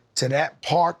people to that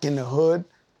park in the hood,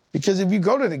 because if you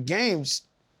go to the games,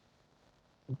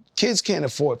 kids can't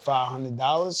afford $500,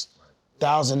 $1,000,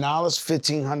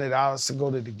 $1,500 to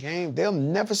go to the game. They'll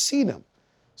never see them.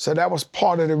 So that was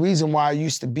part of the reason why I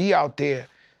used to be out there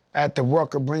at the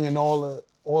Rucker bringing all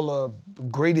the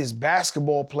greatest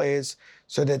basketball players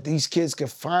so that these kids could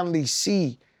finally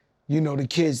see, the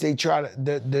kids they try to,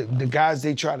 the guys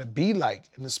they try to be like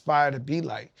and aspire to be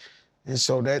like. And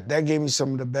so that gave me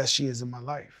some of the best years of my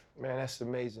life. Man, that's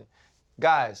amazing.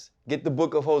 Guys, get the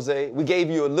Book of Jose. We gave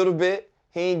you a little bit.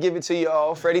 He ain't give it to you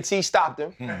all. Freddie T stopped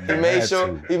him. He made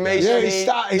sure he he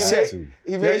stopped.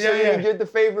 He made sure he didn't get the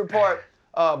favorite part.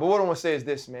 But what I want to say is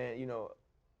this, man.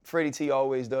 Freddie T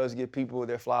always does give people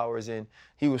their flowers, and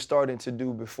he was starting to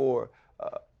do before.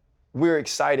 We're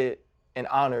excited and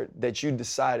honored that you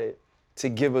decided to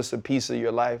give us a piece of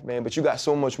your life, man. But you got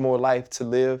so much more life to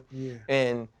live,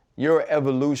 and your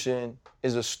evolution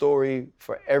is a story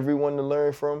for everyone to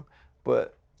learn from.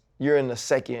 But you're in the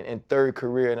second and third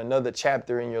career and another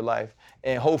chapter in your life,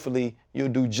 and hopefully you'll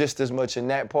do just as much in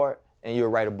that part, and you'll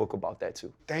write a book about that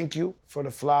too. Thank you for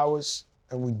the flowers,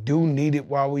 and we do need it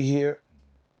while we're here.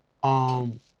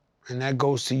 And that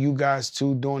goes to you guys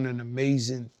too, doing an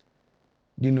amazing,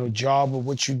 job of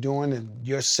what you're doing, and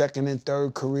your second and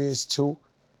third careers too.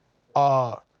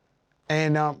 That's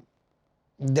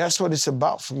what it's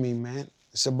about for me, man.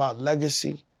 It's about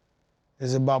legacy.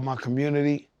 It's about my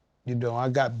community. I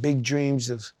got big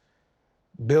dreams of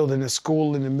building a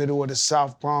school in the middle of the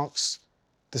South Bronx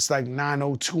that's like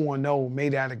 90210,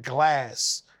 made out of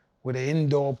glass, with an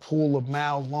indoor pool a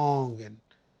mile long and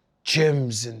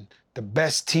gyms and the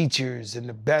best teachers and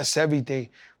the best everything.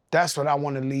 That's what I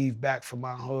want to leave back for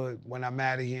my hood when I'm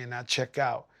out of here and I check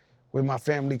out, where my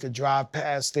family could drive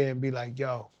past there and be like,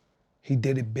 yo, he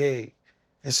did it big.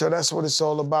 And so that's what it's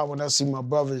all about when I see my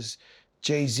brothers,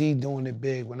 Jay-Z doing it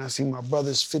big, when I see my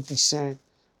brothers 50 Cent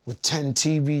with 10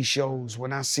 TV shows,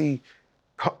 when I see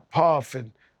Puff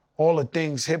and all the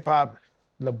things, hip-hop,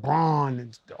 LeBron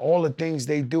and all the things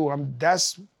they do.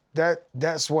 That's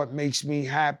what makes me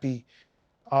happy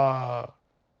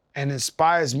and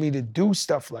inspires me to do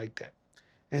stuff like that.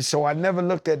 And so I never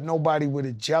looked at nobody with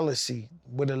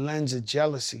a lens of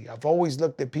jealousy. I've always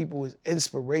looked at people with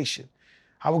inspiration.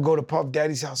 I would go to Puff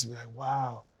Daddy's house and be like,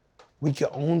 wow, we could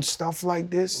own stuff like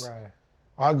this? Right.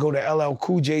 Or I'd go to LL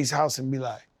Cool J's house and be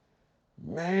like,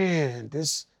 man,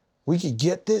 we could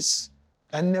get this?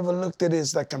 I never looked at it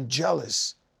as like I'm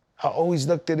jealous. I always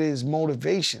looked at it as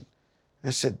motivation.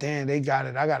 And said, damn, they got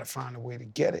it. I got to find a way to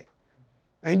get it.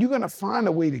 And you're going to find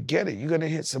a way to get it. You're going to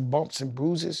hit some bumps and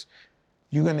bruises.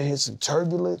 You're going to hit some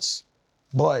turbulence.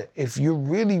 But if you're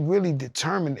really, really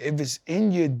determined, if it's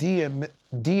in your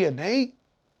DNA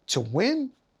to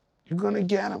win, you're going to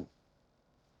get them.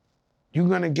 You're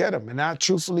going to get them. And I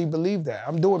truthfully believe that.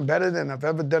 I'm doing better than I've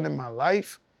ever done in my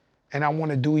life, and I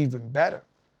want to do even better.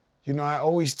 You know, I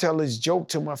always tell this joke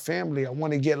to my family. I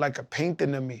want to get like a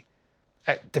painting of me.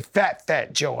 The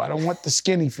fat Joe. I don't want the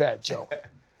skinny fat Joe.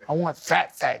 I want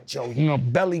fat Joe. You know,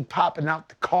 belly popping out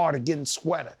the car to getting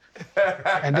sweater.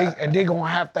 And they gonna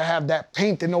have to have that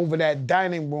painting over that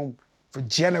dining room for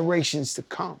generations to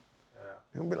come.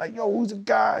 They'll be like, yo, who's the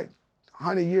guy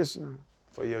 100 years from now?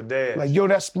 For your dad. Like, yo,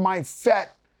 that's my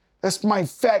fat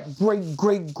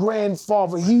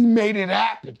great-great-grandfather. He made it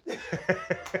happen.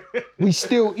 We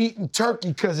still eating turkey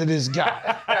because of this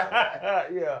guy.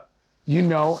 Yeah. You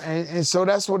know, and so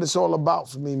that's what it's all about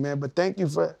for me, man. But thank you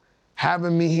for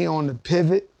having me here on The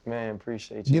Pivot. Man,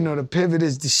 appreciate you. You know, The Pivot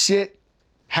is the shit.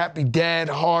 Happy Dad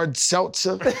Hard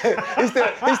Seltzer. He's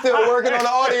still working on the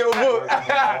audio book.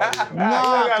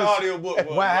 Nah, got an audio book.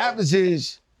 what happens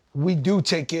is we do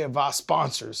take care of our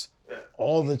sponsors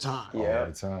all the time. Yeah. All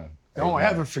the time. Don't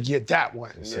ever forget that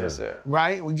one. Yes, sir.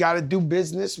 Right? We got to do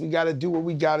business. We got to do what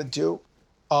we got to do.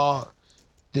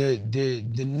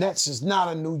 The Nets is not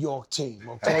a New York team,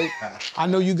 okay? I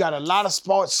know you got a lot of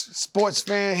sports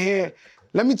fan here.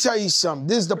 Let me tell you something.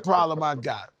 This is the problem I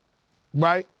got,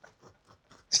 right?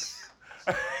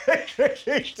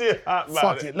 He's still hot about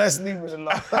Fuck it. Let's leave it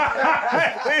alone. He's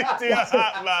still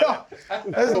hot about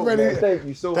it. Let's ready. Thank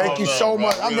you so much. Thank you so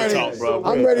much.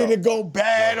 I'm ready to go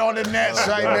bad on the Nets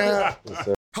right now.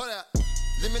 Hold up,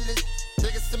 limitless.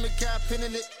 Take a stomach, got pin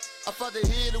in it. I fought the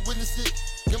head to witness it.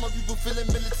 Get my people feeling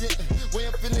militant. Way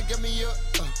I'm feeling, got me up.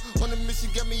 On the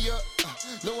mission, got me up.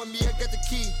 Knowing me, I got the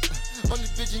key. Only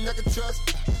vision I can trust.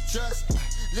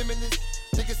 Limitless.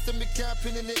 Take a stomach, got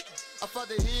pin in it. I fought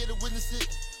the head to witness it.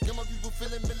 Get my people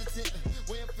feeling militant.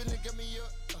 Way I'm feeling.